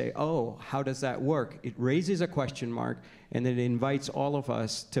then you say, oh, how does that work? It raises a question mark, and it invites all of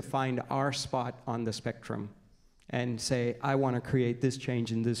us to find our spot on the spectrum and say, I wanna create this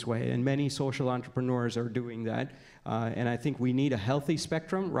change in this way. And many social entrepreneurs are doing that, and I think we need a healthy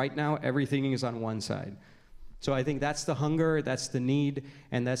spectrum. Right now, everything is on one side. So I think that's the hunger, that's the need,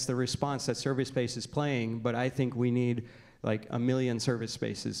 and that's the response that ServiceSpace is playing, but I think we need like 1 million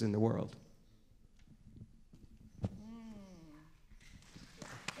ServiceSpaces in the world.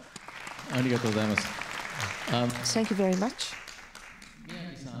 Thank you very much.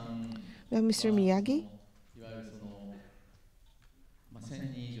 Now, Mr. Miyagi.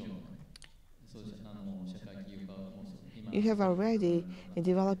 You have already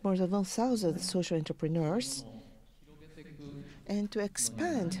developed more than 1,000 social entrepreneurs. And to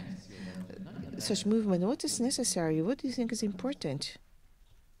expand such movement, what is necessary? What do you think is important?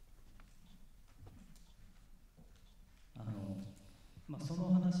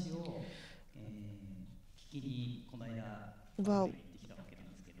 Well,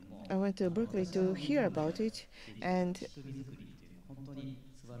 I went to Berkeley to hear about it, and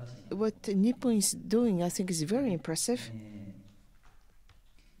what Nipun is doing, I think, is very impressive.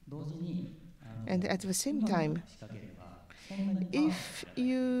 And at the same time, if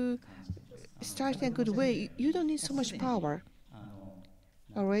you start in a good way, you don't need so much power.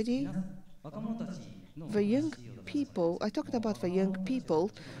 Already, the young people, I talked about the young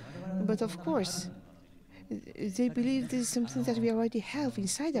people, but of course, they believe this is something that we already have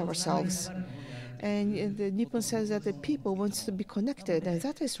inside ourselves. And the Nipun says that the people want to be connected, and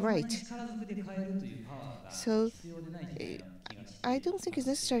that is right. So I don't think it's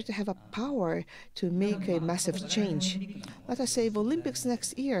necessary to have a power to make a massive change. Let us say the Olympics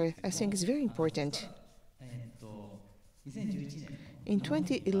next year, I think is very important. In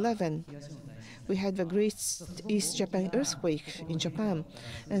 2011, we had the Great East Japan earthquake in Japan,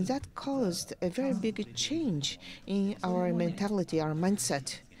 and that caused a very big change in our mentality, our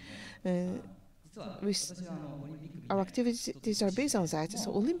mindset. Our activities are based on that,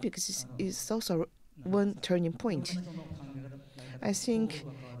 so Olympics is also one turning point. I think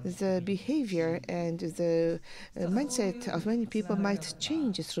the behavior and the mindset of many people might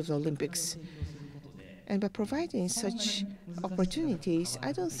change through the Olympics. And by providing such opportunities,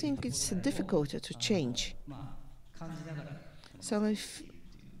 I don't think it's difficult to change. So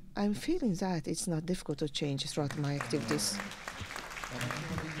I'm feeling that it's not difficult to change throughout my activities.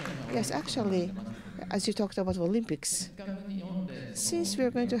 Yes, actually, as you talked about Olympics, since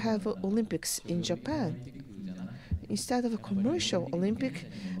we're going to have Olympics in Japan, instead of a commercial Olympic,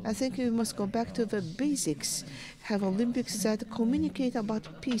 I think we must go back to the basics, have Olympics that communicate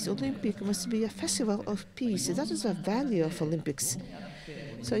about peace. Olympic must be a festival of peace. That is the value of Olympics.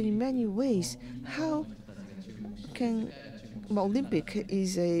 So in many ways, how can Olympic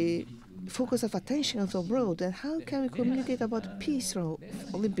is a focus of attention of the world, and how can we communicate about peace through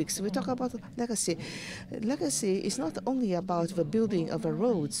Olympics? We talk about legacy. Legacy is not only about the building of the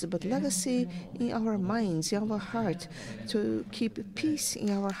roads, but legacy in our minds, in our heart. To keep peace in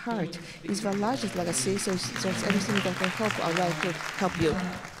our heart is the largest legacy, so if there's anything that can help, I'd like to help you.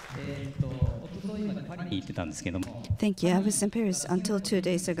 Thank you. I was in Paris until 2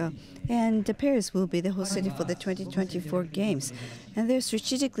 days ago, and Paris will be the host city for the 2024 Games, and they're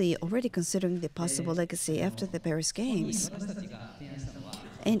strategically already considering the possible legacy after the Paris Games.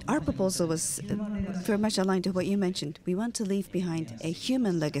 And our proposal was very much aligned to what you mentioned. We want to leave behind a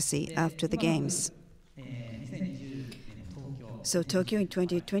human legacy after the Games. So Tokyo in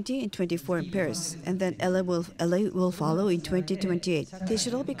 2020 and 2024 in Paris, and then LA will follow in 2028. They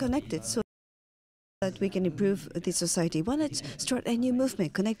should all be connected. So that we can improve the society. Why not start a new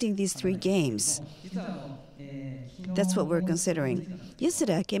movement connecting these three games? That's what we're considering.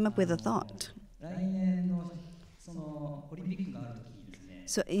 Yesterday, I came up with a thought.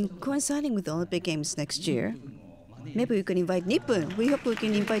 So in coinciding with the Olympic Games next year, maybe we can invite Nipun. We hope we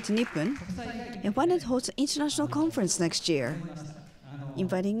can invite Nipun. And why not host an international conference next year,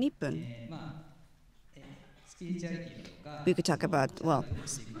 inviting Nipun? We could talk about, well,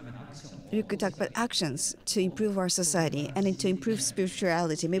 we could talk about actions to improve our society and to improve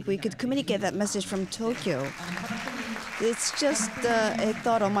spirituality. Maybe we could communicate that message from Tokyo. It's just a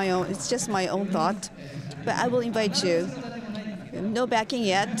thought on my own. It's just my own thought. But I will invite you. No backing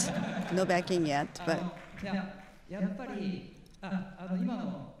yet. No backing yet. But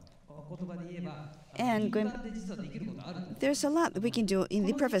and there's a lot that we can do in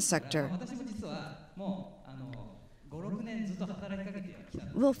the private sector.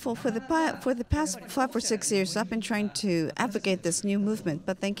 Well, for the past 5 or 6 years, I've been trying to advocate this new movement,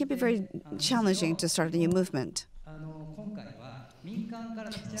 but then it can be very challenging to start a new movement.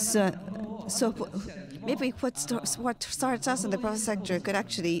 So maybe what starts us in the private sector could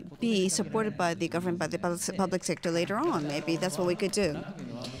actually be supported by the government, by the public sector later on. Maybe that's what we could do.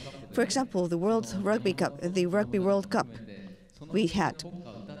 For example, the World Rugby Cup, the Rugby World Cup we had.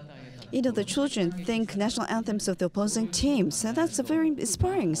 You know, the children think national anthems of the opposing teams, and that's a very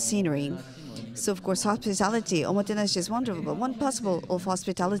inspiring scenery. So, of course, hospitality, omotenashi is wonderful, but one possible of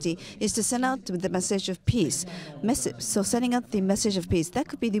hospitality is to send out the message of peace. So sending out the message of peace, that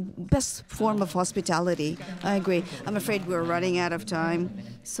could be the best form of hospitality. I agree. I'm afraid we're running out of time.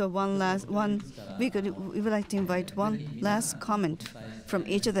 So we would like to invite one last comment from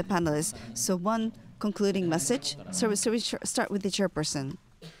each of the panelists. So one concluding message. So we start with the chairperson.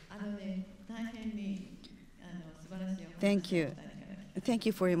 Thank you. Thank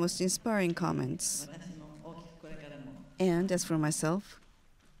you for your most inspiring comments. And as for myself,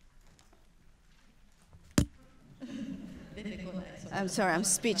 I'm sorry, I'm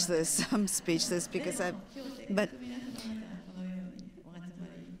speechless. I'm speechless because but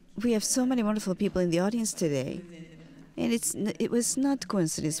we have so many wonderful people in the audience today. And it was not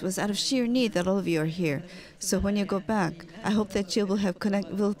coincidence. It was out of sheer need that all of you are here. So when you go back, I hope that you will have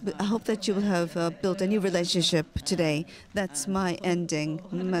built a new relationship today. That's my ending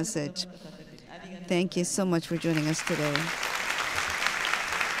message. Thank you so much for joining us today.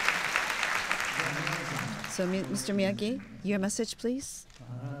 So, Mr. Miyagi, your message, please.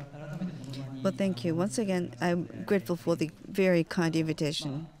 Well, thank you. Once again, I'm grateful for the very kind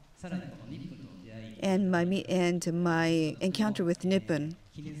invitation. And my encounter with Nipun,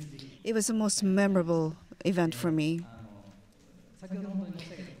 it was the most memorable event for me.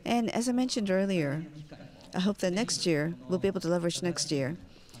 And as I mentioned earlier, I hope that next year, we'll be able to leverage next year,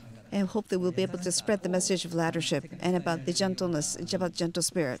 and hope that we'll be able to spread the message of leadership and about the gentleness, about gentle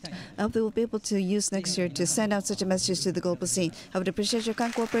spirit. I hope that we'll be able to use next year to send out such a message to the global scene. I would appreciate your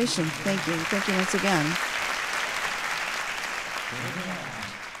kind cooperation. Thank you. Thank you once again.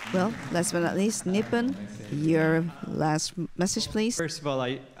 Well, last but not least, Nipun, your last message, please. First of all,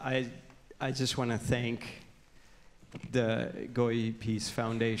 I just want to thank the Goi Peace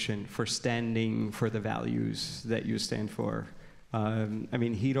Foundation for standing for the values that you stand for. I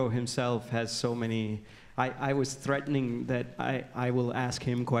mean, Hiroo himself has so many. I was threatening that I will ask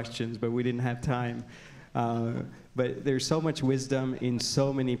him questions, but we didn't have time. But there's so much wisdom in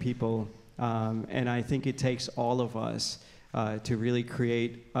so many people, and I think it takes all of us to really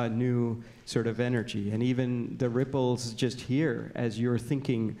create a new sort of energy. And even the ripples just here, as you're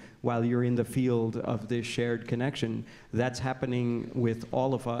thinking while you're in the field of this shared connection, that's happening with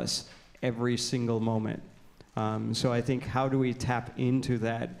all of us every single moment. So I think, how do we tap into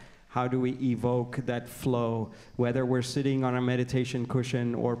that? How do we evoke that flow, whether we're sitting on a meditation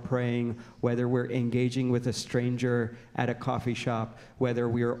cushion or praying, whether we're engaging with a stranger at a coffee shop, whether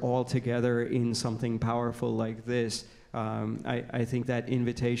we're all together in something powerful like this? I think that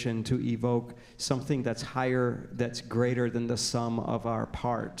invitation to evoke something that's higher, that's greater than the sum of our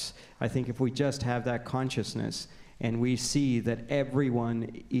parts. I think if we just have that consciousness and we see that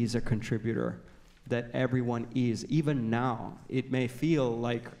everyone is a contributor, that everyone is, even now, it may feel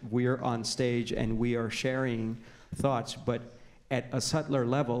like we're on stage and we are sharing thoughts, but at a subtler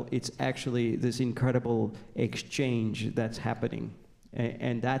level, it's actually this incredible exchange that's happening.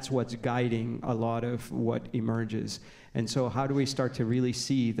 And that's what's guiding a lot of what emerges. And so how do we start to really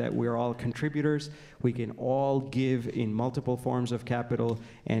see that we're all contributors? We can all give in multiple forms of capital,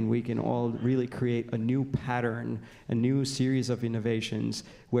 and we can all really create a new pattern, a new series of innovations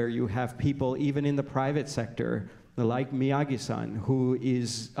where you have people, even in the private sector, like Miyagi-san, who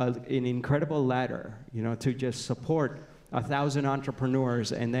is an incredible ladder, to just support 1,000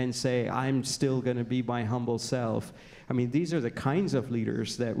 entrepreneurs and then say, I'm still going to be my humble self. I mean, these are the kinds of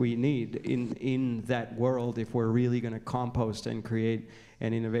leaders that we need in that world if we're really going to compost and create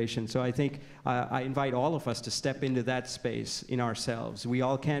an innovation. So I think I invite all of us to step into that space in ourselves. We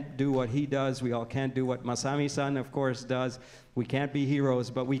all can't do what he does. We all can't do what Masami-san, of course, does. We can't be heroes,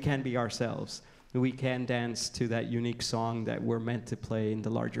 but we can be ourselves. We can dance to that unique song that we're meant to play in the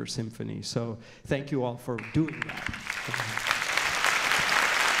larger symphony. So thank you all for doing that.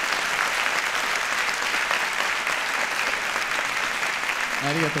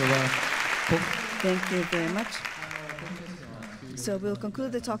 Thank you very much. So we'll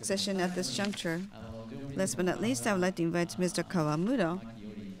conclude the talk session at this juncture. Last but not least, I would like to invite Mr.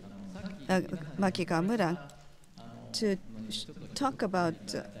 Maki Kawamura, to talk about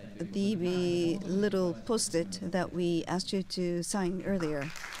the little post-it that we asked you to sign earlier.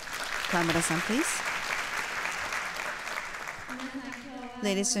 Kawamura-san, please.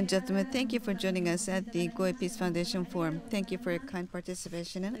 Ladies and gentlemen, thank you for joining us at the Goei Peace Foundation Forum. Thank you for your kind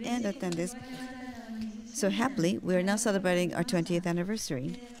participation and attendance. So happily, we are now celebrating our 20th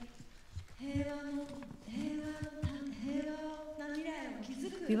anniversary.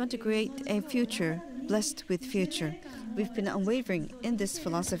 We want to create a future blessed with future. We've been unwavering in this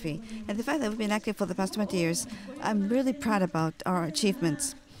philosophy. And the fact that we've been active for the past 20 years, I'm really proud about our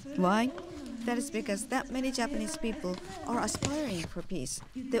achievements. Why? That is because that many Japanese people are aspiring for peace.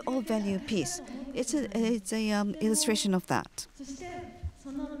 They all value peace. It's a illustration of that.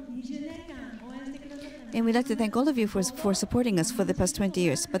 And we'd like to thank all of you for supporting us for the past 20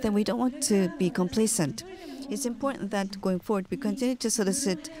 years. But then we don't want to be complacent. It's important that going forward we continue to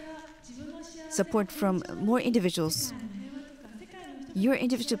solicit support from more individuals. Your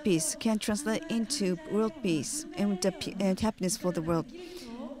individual peace can translate into world peace and happiness for the world.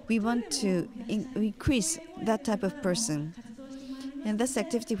 We want to increase that type of person. And that's the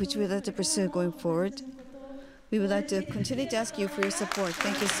activity which we would like to pursue going forward. We would like to continue to ask you for your support.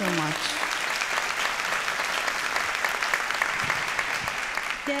 Thank you so much.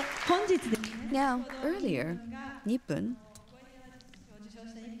 Now, earlier, Nipun,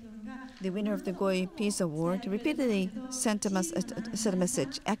 the winner of the Goei Peace Award, repeatedly sent a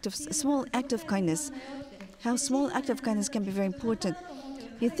message, small act of kindness, how small act of kindness can be very important.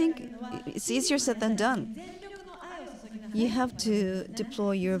 You think it's easier said than done. You have to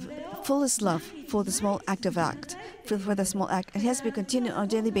deploy your fullest love for the small act of act, for the small act. It has to be continued on a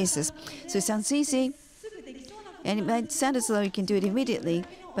daily basis. So it sounds easy, and it might sound as though you can do it immediately,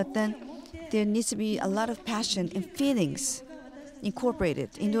 but then there needs to be a lot of passion and feelings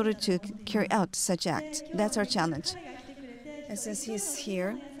incorporated in order to carry out such acts. That's our challenge. And since he's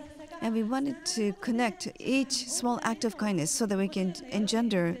here, and we wanted to connect each small act of kindness so that we can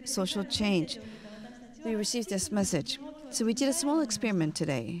engender social change, we received this message. So we did a small experiment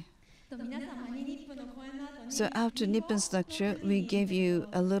today. So after Nipun's lecture, we gave you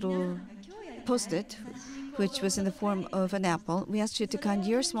a little post-it, which was in the form of an apple. We asked you to count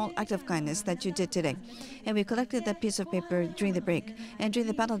your small act of kindness that you did today. And we collected that piece of paper during the break. And during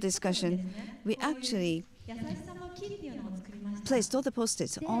the panel discussion, we actually placed all the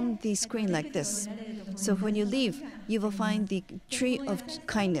post-its on the screen like this. So when you leave, you will find the tree of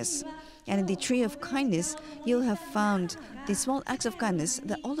kindness. And in the tree of kindness, you'll have found the small acts of kindness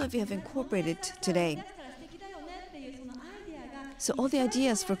that all of you have incorporated today. So all the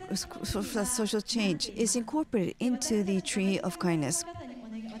ideas for social change is incorporated into the tree of kindness.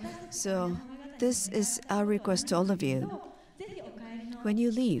 So this is our request to all of you. When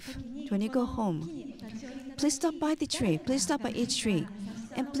you leave, when you go home, please stop by the tree. Please stop by each tree.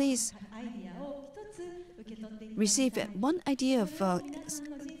 And please receive one idea of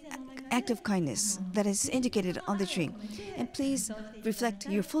act of kindness that is indicated on the tree. And please reflect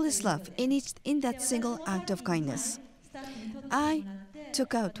your fullest love in that single act of kindness. I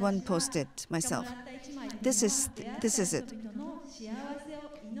took out one post-it myself. This is it.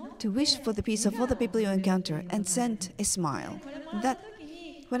 To wish for the peace of all the people you encounter and send a smile. That,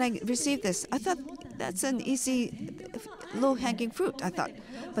 when I received this, I thought that's an easy, low-hanging fruit, I thought.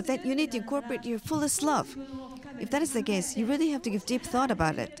 But then you need to incorporate your fullest love. If that is the case, you really have to give deep thought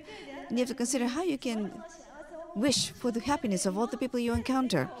about it. And you have to consider how you can wish for the happiness of all the people you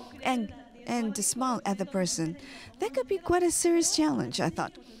encounter and to smile at the person. That could be quite a serious challenge, I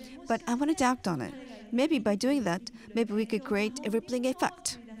thought. But I wanted to act on it. Maybe by doing that, maybe we could create a rippling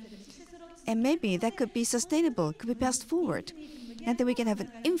effect. And maybe that could be sustainable, could be passed forward. And then we can have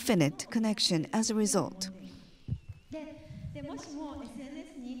an infinite connection as a result.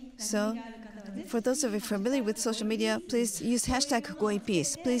 So For those of you familiar with social media, please use hashtag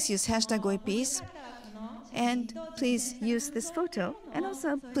 #GoIPeace. Please use hashtag #GoIPeace. And please use this photo. And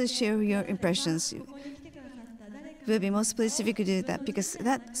also, please share your impressions. We'll be most pleased if you could do that, because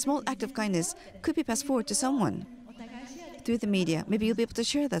that small act of kindness could be passed forward to someone through the media. Maybe you'll be able to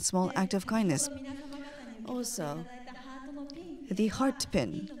share that small act of kindness. Also, the heart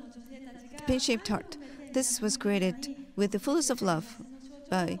pin, the pin-shaped heart. This was created with the fullness of love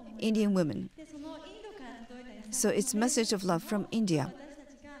by Indian women. So it's a message of love from India.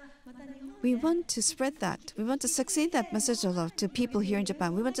 We want to spread that. We want to succeed that message of love to people here in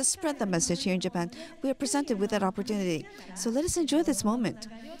Japan. We want to spread that message here in Japan. We are presented with that opportunity. So let us enjoy this moment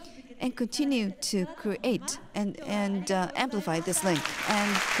and continue to create and amplify this link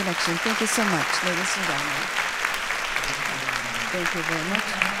and connection. Thank you so much, ladies and gentlemen. Thank you very much,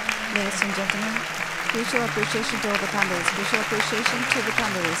 ladies and gentlemen. Please show appreciation to all the panelists. Please show appreciation to the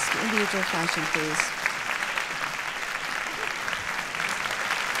panelists in the usual fashion, please.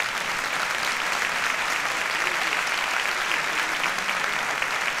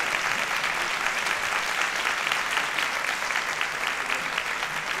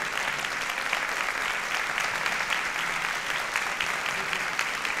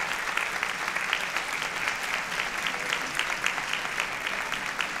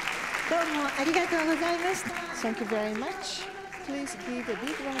 Thank you very much. Please give a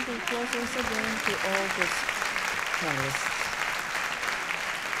big round of applause once again to all the panelists.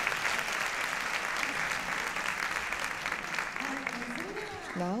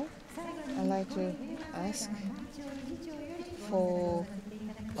 Now, I'd like to ask for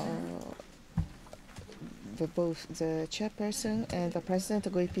both the chairperson and the president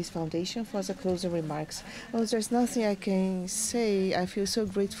of Great Peace Foundation for the closing remarks. Well, there's nothing I can say. I feel so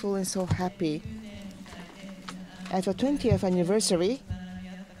grateful and so happy. At the 20th anniversary,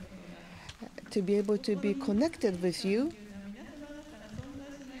 to be able to be connected with you,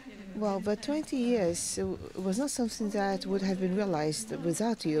 well, the 20 years was not something that would have been realized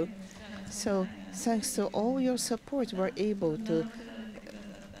without you. So thanks to all your support, we're able to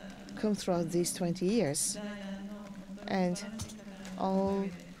come throughout these 20 years. And all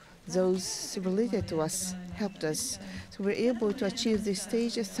those related to us helped us. So we're able to achieve this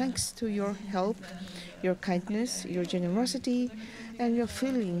stage thanks to your help, your kindness, your generosity, and your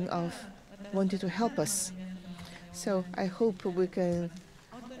feeling of wanting to help us. So I hope we can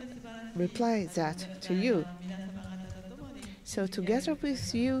reply that to you. So together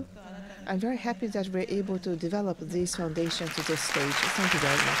with you, I'm very happy that we're able to develop this foundation to this stage. Thank you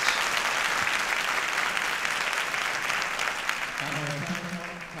very much.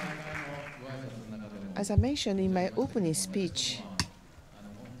 As I mentioned in my opening speech,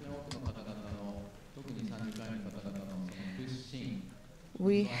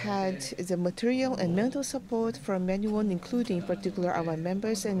 we had the material and mental support from anyone, including in particular our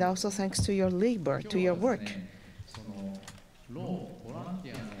members, and also thanks to your labor, to your work.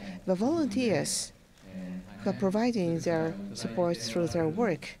 The volunteers who are providing their support through their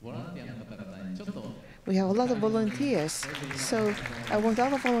work. We have a lot of volunteers, so I want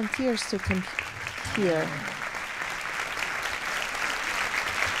all the volunteers to come here.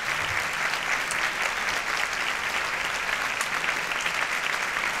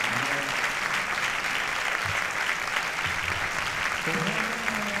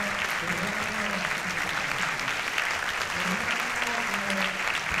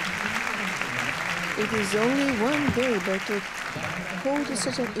 It is only one day, but to hold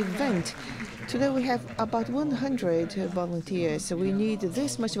such an event, today we have about 100 volunteers. So we need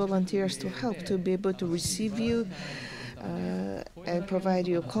this much volunteers to help to be able to receive you and provide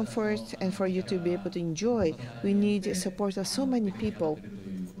you comfort and for you to be able to enjoy. We need support of so many people.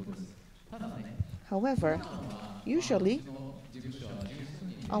 However, usually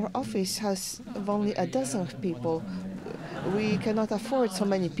our office has only a dozen people. We cannot afford so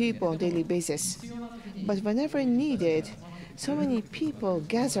many people on a daily basis. But whenever needed, so many people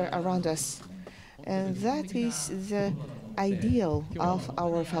gather around us. And that is the ideal of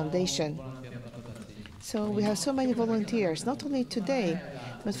our foundation. So we have so many volunteers, not only today,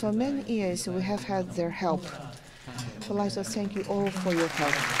 but for many years we have had their help. So I'd like to thank you all for your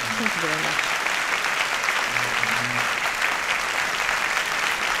help. Thank you very much.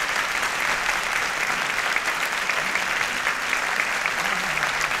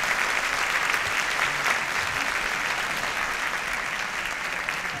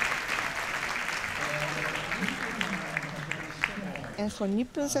 And for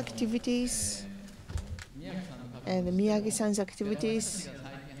Nipun's activities and Miyagi-san's activities,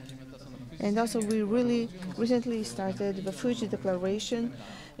 and also we really recently started the Fuji Declaration.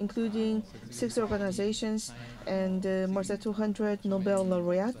 including 6 organizations and more than 200 Nobel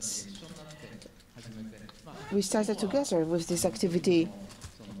laureates. We started together with this activity,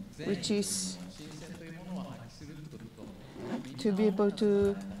 which is to be able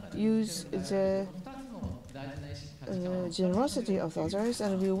to use the generosity of others,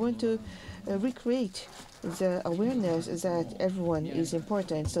 and we want to recreate the awareness that everyone is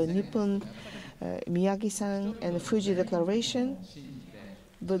important. So Nipun, Miyagi-san, and Fuji Declaration,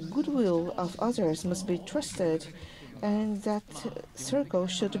 the goodwill of others must be trusted, and that circle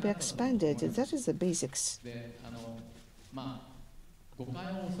should be expanded. That is the basics.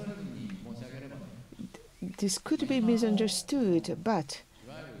 This could be misunderstood, but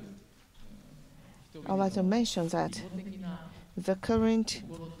I'd like to mention that the current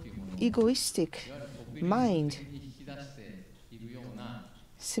egoistic mind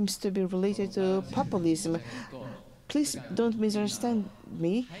seems to be related to populism. Please don't misunderstand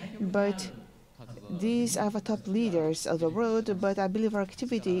me, but these are the top leaders of the world, but I believe our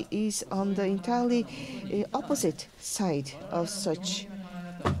activity is on the entirely opposite side of such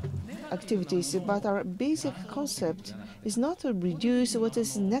activities. But our basic concept is not to reduce what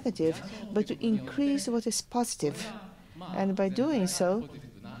is negative, but to increase what is positive. And by doing so,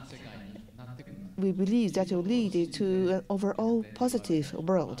 we believe that will lead to an overall positive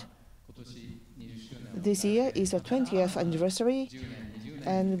world. This year is the 20th anniversary,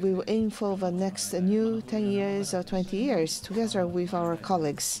 and we will aim for the next new 10 years or 20 years together with our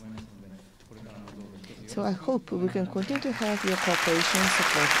colleagues. So I hope we can continue to have your cooperation and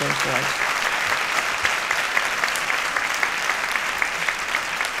support going forward.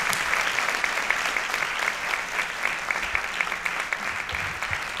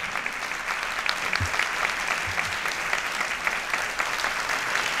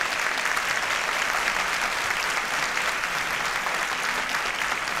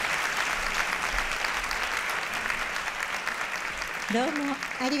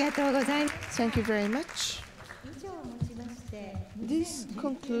 Thank you very much. This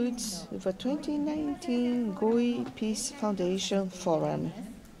concludes the 2019 Goi Peace Foundation Forum.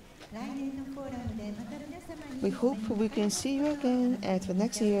 We hope we can see you again at the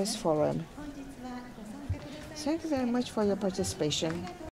next year's forum. Thank you very much for your participation.